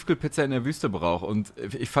eine Tiefkühlpizza in der Wüste braucht. Und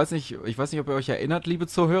ich weiß nicht, ob ihr euch erinnert, liebe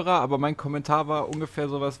Zuhörer, aber mein Kommentar war ungefähr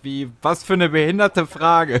sowas wie, was für eine behinderte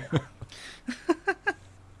Frage.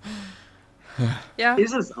 Ja,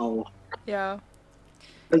 Ist es auch. ja.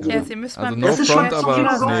 Also, Yes, ihr müsst mal Also ein no das ist bisschen schon front, zu aber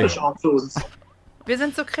philosophisch nee. auch für uns. Wir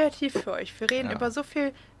sind so kreativ für euch. Wir reden Ja. über so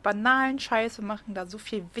viel banalen Scheiß und machen da so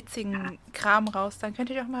viel witzigen Kram raus. Dann könnt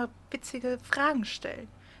ihr doch mal witzige Fragen stellen.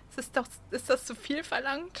 Ist das zu viel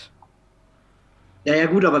verlangt? Ja,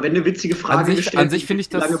 gut, aber wenn eine witzige Frage An sich finde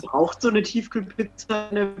ich wie lange das. braucht so eine Tiefkühlpizza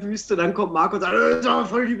in der Wüste, dann kommt Marco und sagt, das ist aber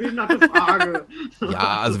voll die behinderte Frage.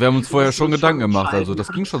 Ja, also wir haben uns vorher Das schon muss Gedanken schon gemacht. Also entscheiden.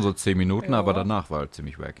 das ging schon so 10 Minuten, Ja. aber danach war halt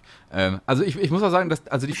ziemlich wack. Also ich muss auch sagen,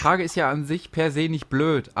 also die Frage ist ja an sich per se nicht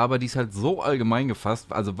blöd, aber die ist halt so allgemein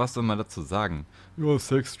gefasst. Also was soll man dazu sagen? Ja,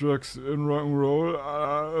 Sex, Drugs in Rock'n'Roll,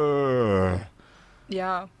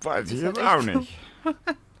 Ja. weiß ich jetzt auch nicht.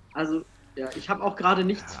 Also, ja, ich habe auch gerade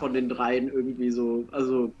nichts von den dreien irgendwie so,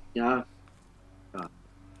 also, ja.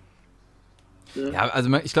 Ne? Ja, also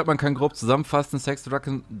ich glaube, man kann grob zusammenfassen, Sex, Drugs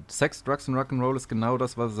und Rock'n'Roll ist genau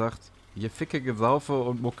das, was sagt. Hier Ficke, Gesaufe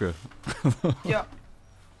und Mucke. Ja,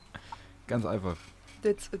 Ganz einfach.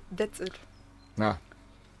 that's it. Ja.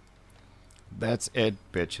 That's it,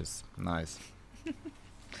 bitches. Nice.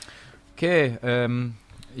 Okay,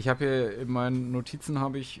 ich habe hier in meinen Notizen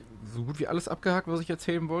habe ich so gut wie alles abgehakt, was ich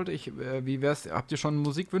erzählen wollte. Wie wär's? Habt ihr schon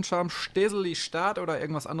Musikwünsche am Steseli Start oder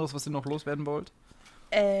irgendwas anderes, was ihr noch loswerden wollt?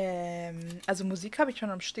 Also Musik habe ich schon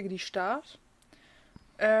am Stiggeli Start.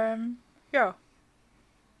 Ja.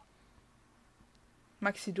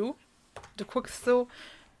 Maxi, du? Du guckst so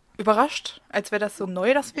überrascht, als wäre das so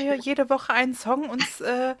neu, dass wir jede Woche einen Song uns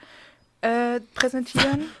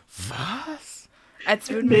präsentieren. Was? Als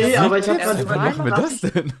würden Nee, wir das aber ich hab erst grad mal Wann machen wir das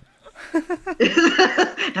denn?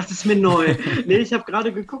 Das ist mir neu. Nee, ich habe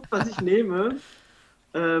gerade geguckt, was ich nehme.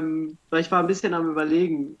 Weil ich war ein bisschen am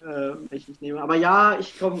Überlegen, welchen ich nehme. Aber ja,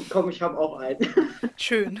 ich habe auch einen.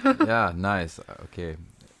 Schön. Ja, nice. Okay.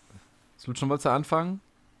 Schon wolltest du anfangen?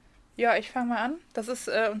 Ja, ich fange mal an. Das ist,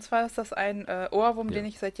 und zwar ist das ein Ohrwurm, Ja. den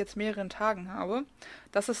ich seit jetzt mehreren Tagen habe.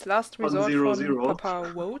 Das ist Last Von Resort Zero von Zero. Papa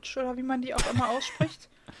Roach, oder wie man die auch immer ausspricht.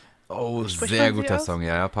 Oh, Spricht sehr man sie guter aus? Song.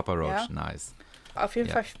 Ja, Papa Roach. Ja. Nice. Auf jeden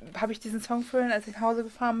Ja. Fall habe ich diesen Song vorhin, als ich nach Hause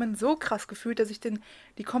gefahren bin, so krass gefühlt, dass ich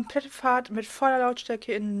die komplette Fahrt mit voller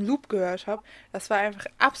Lautstärke in einen Loop gehört habe. Das war einfach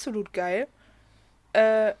absolut geil.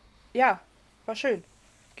 Ja, war schön.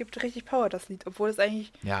 Gibt richtig Power, das Lied, obwohl es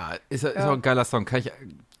eigentlich Ja, ist auch Ja. ein geiler Song. Kann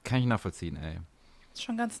ich nachvollziehen, ey. ist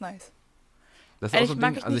schon ganz nice. Das ist auch so Eigentlich ein mag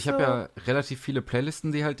Ding, ich also nicht ich habe so- ja relativ viele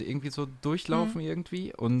Playlisten, die halt irgendwie so durchlaufen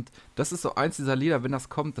irgendwie und das ist so eins dieser Lieder, wenn das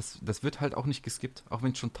kommt, das wird halt auch nicht geskippt, auch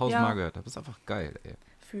wenn ich schon 1000 Ja. Mal gehört habe. Das ist einfach geil, ey.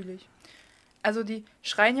 Fühle ich. Also die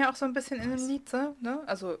schreien ja auch so ein bisschen in dem Lied, ne?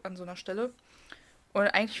 Also an so einer Stelle. Und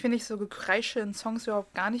eigentlich finde ich so Gekreische in Songs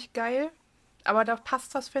überhaupt gar nicht geil. Aber da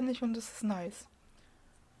passt das, finde ich, und das ist nice.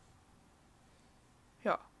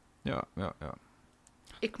 Ja, Ja.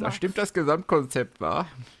 ich Da mag. stimmt das Gesamtkonzept, wa?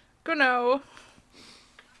 Genau.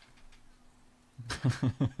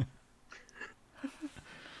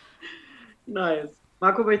 Nice.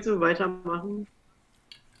 Marco, möchtest du weitermachen?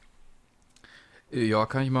 Ja,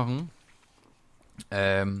 kann ich machen.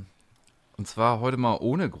 Und zwar heute mal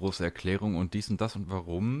ohne große Erklärung und dies und das und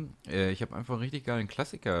warum. Ich habe einfach einen richtig geilen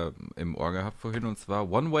Klassiker im Ohr gehabt vorhin und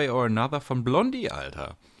zwar One Way or Another von Blondie,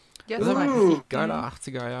 Alter. Ja, Das ist aber ein nice. richtig geiler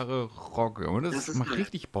 80er Jahre Rock, Junge. Das Das ist macht geil.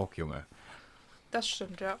 richtig Bock, Junge. Das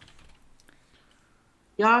stimmt, ja.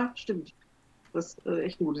 Ja, stimmt. Das ist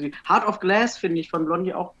echt ein gutes Lied. Heart of Glass finde ich von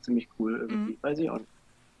Blondie auch ziemlich cool irgendwie. Weiß ich auch nicht.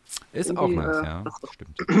 Ist auch Irgendwie, nice, ja. das ist-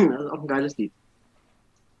 Stimmt. Das ist auch ein geiles Lied.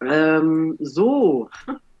 So.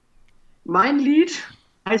 Mein Lied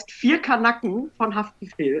heißt Vier Kanacken von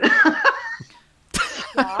Haftbefehl.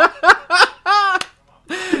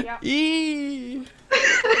 Ja. Ih.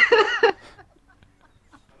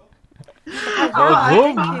 Ja,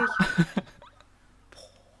 Warum? denke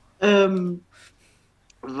ich.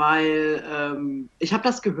 Weil ich habe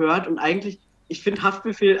das gehört und eigentlich, ich finde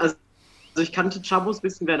Haftbefehl, also ich kannte Chabos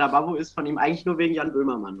wissen, wer der Babbo ist, von ihm eigentlich nur wegen Jan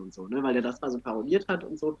Böhmermann und so, ne, weil der das mal so parodiert hat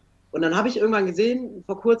und so. Und dann habe ich irgendwann gesehen,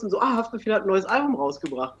 vor kurzem so, Haftbefehl hat ein neues Album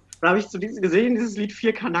rausgebracht. Und dann habe ich gesehen, dieses Lied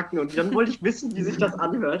Vier Kanacken und dann wollte ich wissen, wie sich das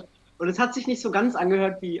anhört. Und es hat sich nicht so ganz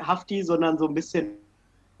angehört wie Hafti, sondern so ein bisschen,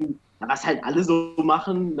 was halt alle so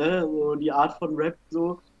machen, ne, so die Art von Rap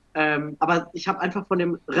so. Aber ich habe einfach von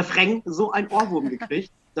dem Refrain so einen Ohrwurm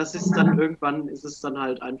gekriegt. das ist dann irgendwann, ist es dann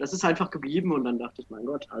halt, das ist einfach geblieben und dann dachte ich, mein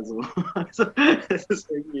Gott, also es ist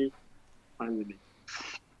irgendwie, weiß ich nicht.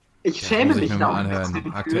 Ich schäme muss ich mich mir da mal auch anhören. ein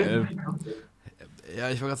bisschen Aktuell- für. Ja,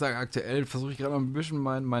 ich wollte gerade sagen, aktuell versuche ich gerade mal ein bisschen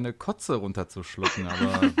meine Kotze runterzuschlucken,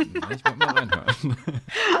 aber ich wollte mal reinhören.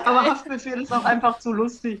 Aber Haftbefehl ist auch einfach zu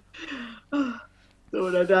lustig. So,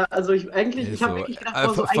 oder da, also ich habe Ist so. wirklich gedacht,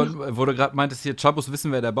 oh, so eigentlich, Wo du gerade meintest, hier, Chabos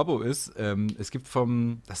wissen, wer der Babbo ist. Es gibt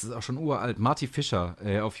das ist auch schon uralt, Marty Fischer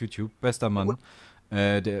auf YouTube, bester Mann.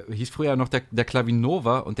 Der hieß früher noch der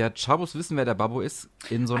Klavinova und der hat Chabos wissen, wer der Babbo ist,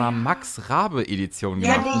 in so einer Max Rabe-Edition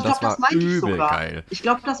ja, gemacht. nee, Und ich das glaube, das war meinte ich übel sogar. geil. Ich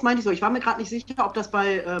glaube, das meinte ich so. Ich war mir gerade nicht sicher, ob das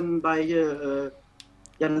bei hier,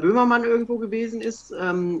 Jan Böhmermann irgendwo gewesen ist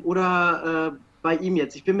oder bei ihm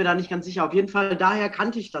jetzt. Ich bin mir da nicht ganz sicher. Auf jeden Fall, daher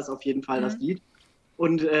kannte ich das auf jeden Fall, das Lied.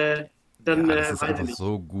 Und dann Ja, das ist weiß ich einfach nicht.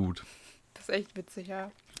 so gut. Das ist echt witzig, ja.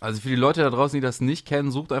 Also für die Leute da draußen, die das nicht kennen,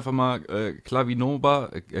 sucht einfach mal Klavinova,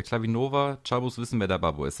 Chabos wissen, wer der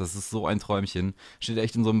Babbo ist. Das ist so ein Träumchen. Steht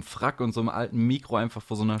echt in so einem Frack und so einem alten Mikro einfach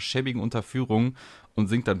vor so einer schäbigen Unterführung und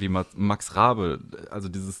singt dann wie Max Rabe. Also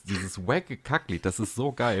dieses wacke Kacklied, das ist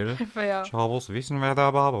so geil. Einfach ja. Chabos wissen, wer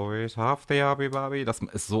der Babbo ist. Hafte, Babi. Das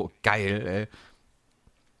ist so geil, ey.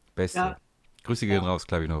 Beste. Ja. Grüße gehen raus,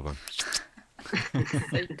 Klavinova. Das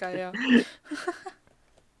ist echt geil, ja.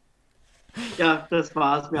 Ja, das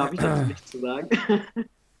war's. Mehr habe ich dazu nicht zu sagen.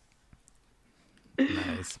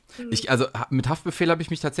 Nice. Mit Haftbefehl habe ich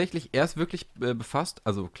mich tatsächlich erst wirklich befasst.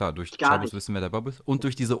 Also klar, durch Gar Chabos nicht. wissen, wer der Bob ist. Und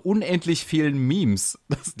durch diese unendlich vielen Memes,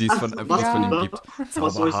 die es von ihm Bruder? gibt.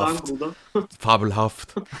 Was soll ich sagen, Zauberhaft, Bruder?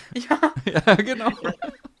 fabelhaft. Ja, Ja, genau.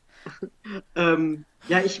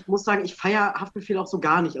 Ja, ich muss sagen, ich feiere Haftbefehl auch so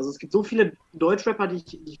gar nicht. Also es gibt so viele Deutschrapper, die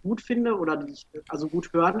ich gut finde oder die ich also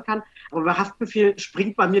gut hören kann. Aber bei Haftbefehl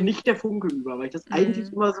springt bei mir nicht der Funke über, weil ich das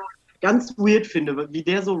eigentlich immer so ganz weird finde, wie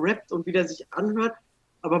der so rappt und wie der sich anhört.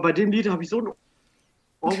 Aber bei dem Lied habe ich so einen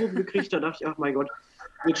Ohrwurm gekriegt, da dachte ich, ach mein Gott,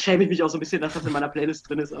 jetzt schäme ich mich auch so ein bisschen, dass das in meiner Playlist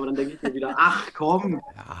drin ist. Aber dann denke ich mir wieder, ach komm,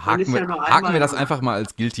 Ja, man ist ja nur haken einmal wir das da. einfach mal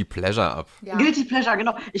als Guilty Pleasure ab. ja. Guilty Pleasure,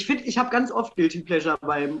 genau. Ich finde, ich habe ganz oft Guilty Pleasure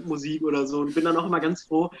bei Musik oder so und bin dann auch immer ganz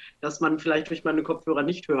froh, dass man vielleicht durch meine Kopfhörer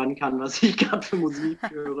nicht hören kann, was ich gerade für Musik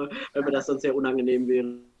höre, weil mir das sonst sehr unangenehm wäre.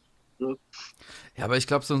 Ne? Ja, aber ich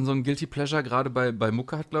glaube, so ein Guilty Pleasure gerade bei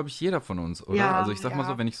Mucke hat, glaube ich, jeder von uns, oder? Ja, Also ich sag mal ja.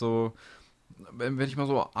 so, wenn ich mal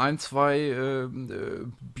so ein, zwei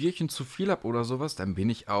Bierchen zu viel habe oder sowas, dann bin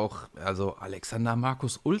ich auch, also Alexander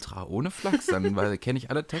Markus Ultra, ohne Flachs, dann kenne ich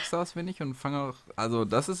alle Texte auswendig und fange auch, also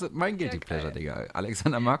das ist mein Guilty Ja, Pleasure, geil. Digga.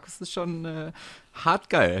 Alexander Markus ist schon hart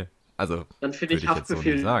geil. Also, Dann finde ich würde ich jetzt so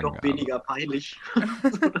Haftbefehl nicht sagen, noch aber- weniger peinlich.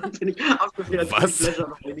 So, dann finde ich Haftbefehl als Was? Guilty Pleasure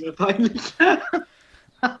noch weniger peinlich.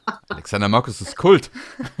 Alexander Markus ist Kult.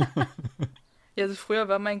 Ja, also früher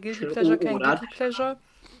war mein Guilty Pleasure kein Oder? Guilty Pleasure,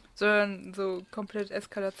 sondern so komplett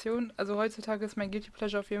Eskalation. Also heutzutage ist mein Guilty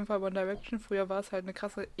Pleasure auf jeden Fall One Direction. Früher war es halt eine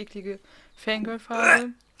krasse, eklige Fangirl-Phase.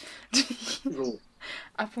 So.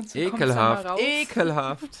 Ab und zu kommt es dann mal Ekelhaft, raus.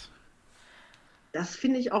 ekelhaft. Das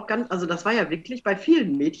finde ich auch ganz, also das war ja wirklich bei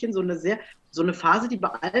vielen Mädchen so eine Phase, die bei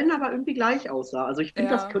allen aber irgendwie gleich aussah. Also ich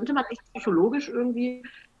finde, Ja. das könnte man echt psychologisch irgendwie,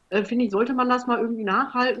 finde ich, sollte man das mal irgendwie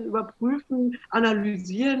nachhalten, überprüfen,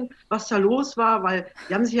 analysieren, was da los war, weil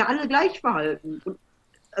die haben sich ja alle gleich verhalten. Und,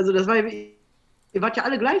 also das war ja, ihr wart ja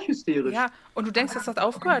alle gleich hysterisch. Ja, und du denkst, das hat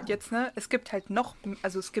aufgehört jetzt, ne? Es gibt halt noch,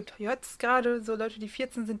 also es gibt jetzt gerade so Leute, die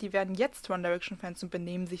 14 sind, die werden jetzt One Direction Fans und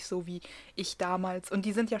benehmen sich so wie ich damals. Und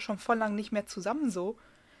die sind ja schon voll lang nicht mehr zusammen so.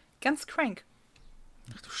 Ganz crank.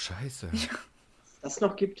 Ach du Scheiße. Das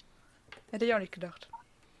noch gibt. Hätte ich auch nicht gedacht.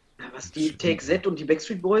 Was die Take Z und die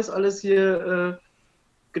Backstreet Boys alles hier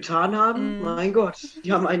getan haben, mein Gott,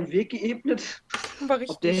 die haben einen Weg geebnet, War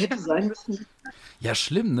ob der richtig. hätte sein müssen. Ja,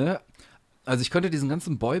 schlimm, ne? Also ich konnte diesen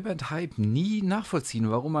ganzen Boyband-Hype nie nachvollziehen,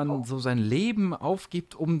 warum man so sein Leben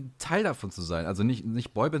aufgibt, um Teil davon zu sein. Also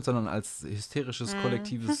nicht Boyband, sondern als hysterisches,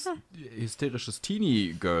 kollektives, hysterisches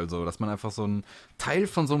Teenie-Girl, so, dass man einfach so ein Teil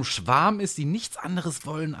von so einem Schwarm ist, die nichts anderes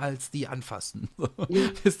wollen, als die anfassen. So.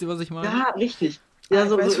 Wisst ihr, was ich meine? Ja, richtig. Ja, Ich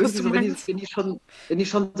so, weiß, so was irgendwie du so, meinst. wenn die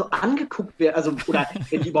schon so angeguckt werden, also, oder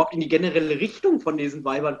wenn die überhaupt in die generelle Richtung von diesen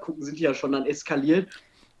Weibern gucken, sind die ja schon dann eskaliert.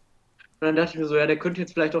 Und dann dachte ich mir so, ja, der könnte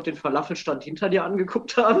jetzt vielleicht auch den Falafelstand hinter dir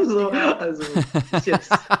angeguckt haben. So. Also, ist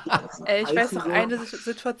jetzt Ich weiß noch eine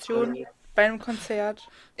Situation bei einem Konzert.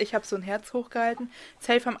 Ich habe so ein Herz hochgehalten.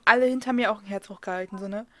 Safe haben alle hinter mir auch ein Herz hochgehalten, so,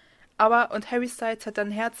 ne? Und Harry Styles hat dann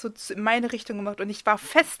ein Herz so in meine Richtung gemacht und ich war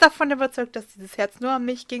fest davon überzeugt, dass dieses Herz nur an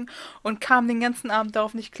mich ging und kam den ganzen Abend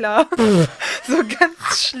darauf nicht klar. So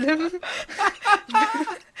ganz schlimm. Ich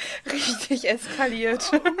bin richtig eskaliert.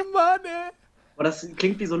 Oh Mann, ey. Aber das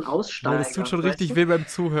klingt wie so ein Aussteiger. Das tut schon weißt richtig du? weh beim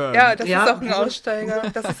Zuhören. Ja, das Ja, ist auch ein die sind- Aussteiger.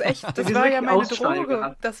 Das ist echt, das Die war sind ja meine Aussteiger.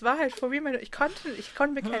 Droge. Das war halt for real meine, ich konnte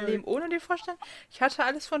mir kein Leben ohne die vorstellen. Ich hatte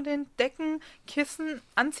alles von den Decken, Kissen,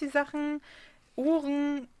 Anziehsachen,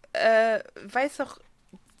 Uhren, weiß auch,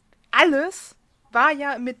 alles war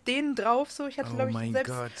ja mit denen drauf. So, ich hatte, Oh glaube ich, mein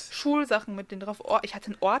selbst Gott. Schulsachen mit denen drauf. Ich hatte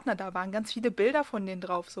einen Ordner, da waren ganz viele Bilder von denen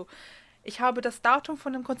drauf. So. Ich habe das Datum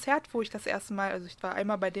von dem Konzert, wo ich das erste Mal, also ich war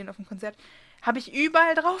einmal bei denen auf dem Konzert, habe ich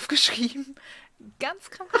überall draufgeschrieben.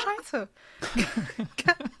 Ganz kranke Scheiße.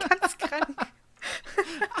 Ganz krank.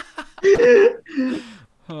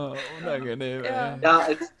 Oh, unangenehm, Ja. ey. Ja,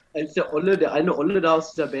 als der eine Olle da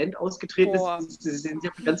aus dieser Band ausgetreten Boah. ist, sind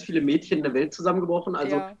ja ganz viele Mädchen in der Welt zusammengebrochen.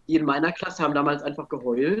 Also Ja. die in meiner Klasse haben damals einfach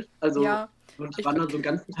geheult. Also Ja. und Ich waren dann so einen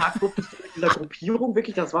ganzen Tag durftest du mit dieser Gruppierung,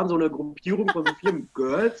 wirklich, das waren so eine Gruppierung von so 4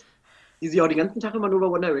 Girls, die sich auch den ganzen Tag immer nur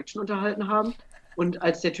über One Direction unterhalten haben. Und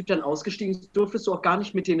als der Typ dann ausgestiegen ist, durftest du auch gar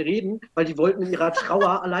nicht mit denen reden, weil die wollten in ihrer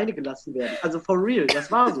Trauer alleine gelassen werden. Also for real,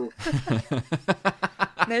 das war so.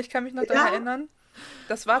 Ne, ich kann mich noch daran erinnern.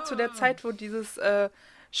 Das war zu der Zeit, wo dieses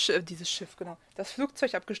Schiff, genau, das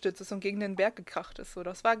Flugzeug abgestürzt ist und gegen den Berg gekracht ist. So,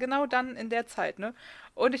 das war genau dann in der Zeit, ne?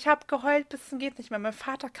 Und ich habe geheult, bis es geht nicht mehr. Mein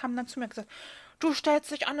Vater kam dann zu mir und gesagt, du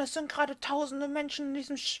stellst dich an, es sind gerade tausende Menschen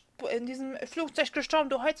in diesem Flugzeug gestorben.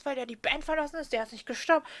 Du heulst, weil der die Band verlassen ist, der ist nicht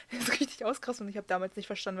gestorben. Der ist richtig ausgerastet und ich habe damals nicht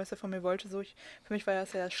verstanden, was er von mir wollte. So, für mich war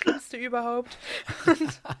das ja das Schlimmste überhaupt.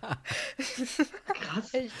 Krass.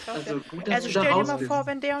 Echt krass, Also ja. gut, dass Also du da stell dir raus mal bist. vor,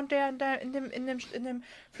 wenn der und der in dem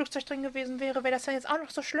Flugzeug drin gewesen wäre, wäre das dann jetzt auch noch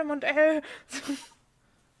so schlimm und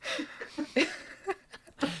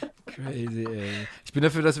Crazy, ey. Ich bin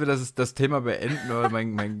dafür, dass wir das Thema beenden, weil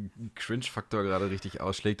mein Cringe-Faktor gerade richtig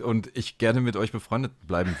ausschlägt und ich gerne mit euch befreundet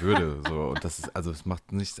bleiben würde. So. Und das ist, also es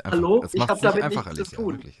macht nicht einfach, Hallo? es Ich macht hab es nicht damit einfach, nichts zu Alicia,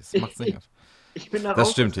 tun. wirklich. Es macht's nicht einfach. Ich bin da Das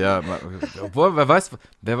raus. stimmt, ja. Obwohl, wer weiß,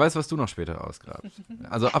 was du noch später ausgrabst.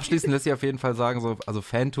 Also abschließend lässt sich auf jeden Fall sagen, so, also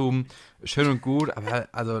Phantom, schön und gut, aber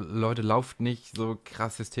also Leute, lauft nicht so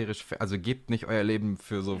krass hysterisch, also gebt nicht euer Leben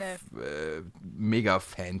für so mega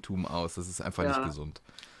Phantom aus. Das ist einfach nicht gesund.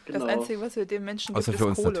 Genau. das Einzige, was wir den Menschen Außer gibt, für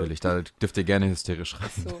ist uns Kohle. natürlich, da dürft ihr gerne hysterisch rein.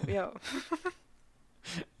 So, ja.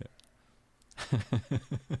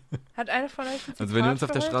 Hat einer von euch ein Zitat Also wenn ihr uns auf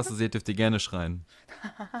für der heute? Straße seht, dürft ihr gerne schreien.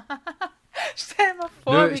 Stell mal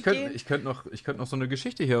vor, Nö, wir ich gehen. könnte noch so eine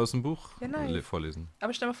Geschichte hier aus dem Buch Ja, nice. vorlesen.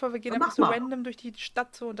 Aber stell mal vor, wir gehen Ja, einfach mach so mal. random durch die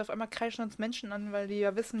Stadt so und auf einmal kreischen uns Menschen an, weil die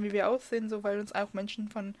ja wissen, wie wir aussehen, so, weil uns auch Menschen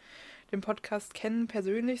von dem Podcast kennen,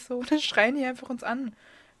 persönlich so. Und dann schreien die einfach uns an.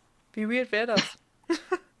 Wie weird wäre das?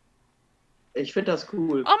 Ich finde das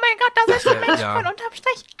cool. Oh mein Gott, da sind die Menschen Ja. von unterm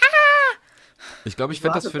Strich. Ich glaube, ich Ich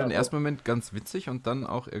fände das warte für den darauf. ersten Moment ganz witzig und dann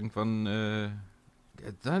auch irgendwann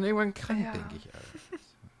krank, Ja. denke ich. Alter.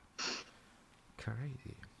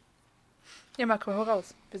 Crazy. Ja, Marco, hau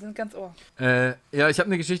raus. Wir sind ganz ohr. Ja, ich habe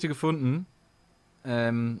eine Geschichte gefunden.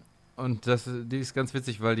 Und die ist ganz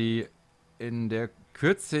witzig, weil die in der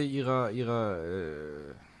Kürze ihrer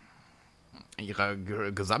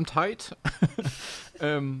Gesamtheit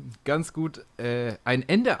ganz gut ein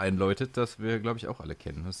Ende einläutet, das wir, glaube ich, auch alle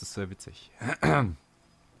kennen. Das ist sehr witzig.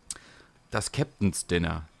 Das Captain's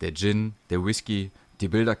Dinner, der Gin, der Whisky, die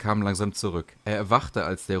Bilder kamen langsam zurück. Er erwachte,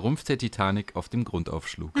 als der Rumpf der Titanic auf dem Grund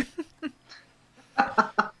aufschlug.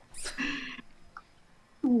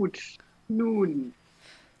 Gut. Nun.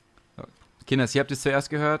 Kinders, ihr habt es zuerst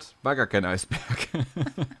gehört, war gar kein Eisberg.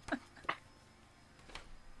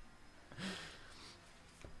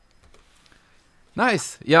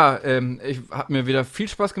 Nice. Ja, ich habe mir wieder viel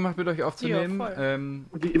Spaß gemacht, mit euch aufzunehmen. Ja, voll.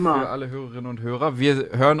 Wie Für immer. alle Hörerinnen und Hörer. Wir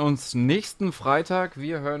hören uns nächsten Freitag.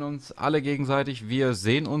 Wir hören uns alle gegenseitig. Wir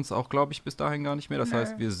sehen uns auch, glaube ich, bis dahin gar nicht mehr. Das Nö.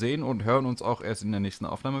 heißt, wir sehen und hören uns auch erst in der nächsten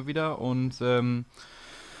Aufnahme wieder. Und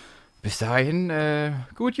bis dahin,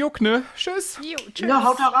 gut Juck, ne? Tschüss. Jo, tschüss. Ja,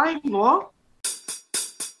 haut da rein, ne?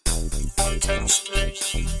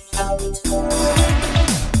 Unterstrich.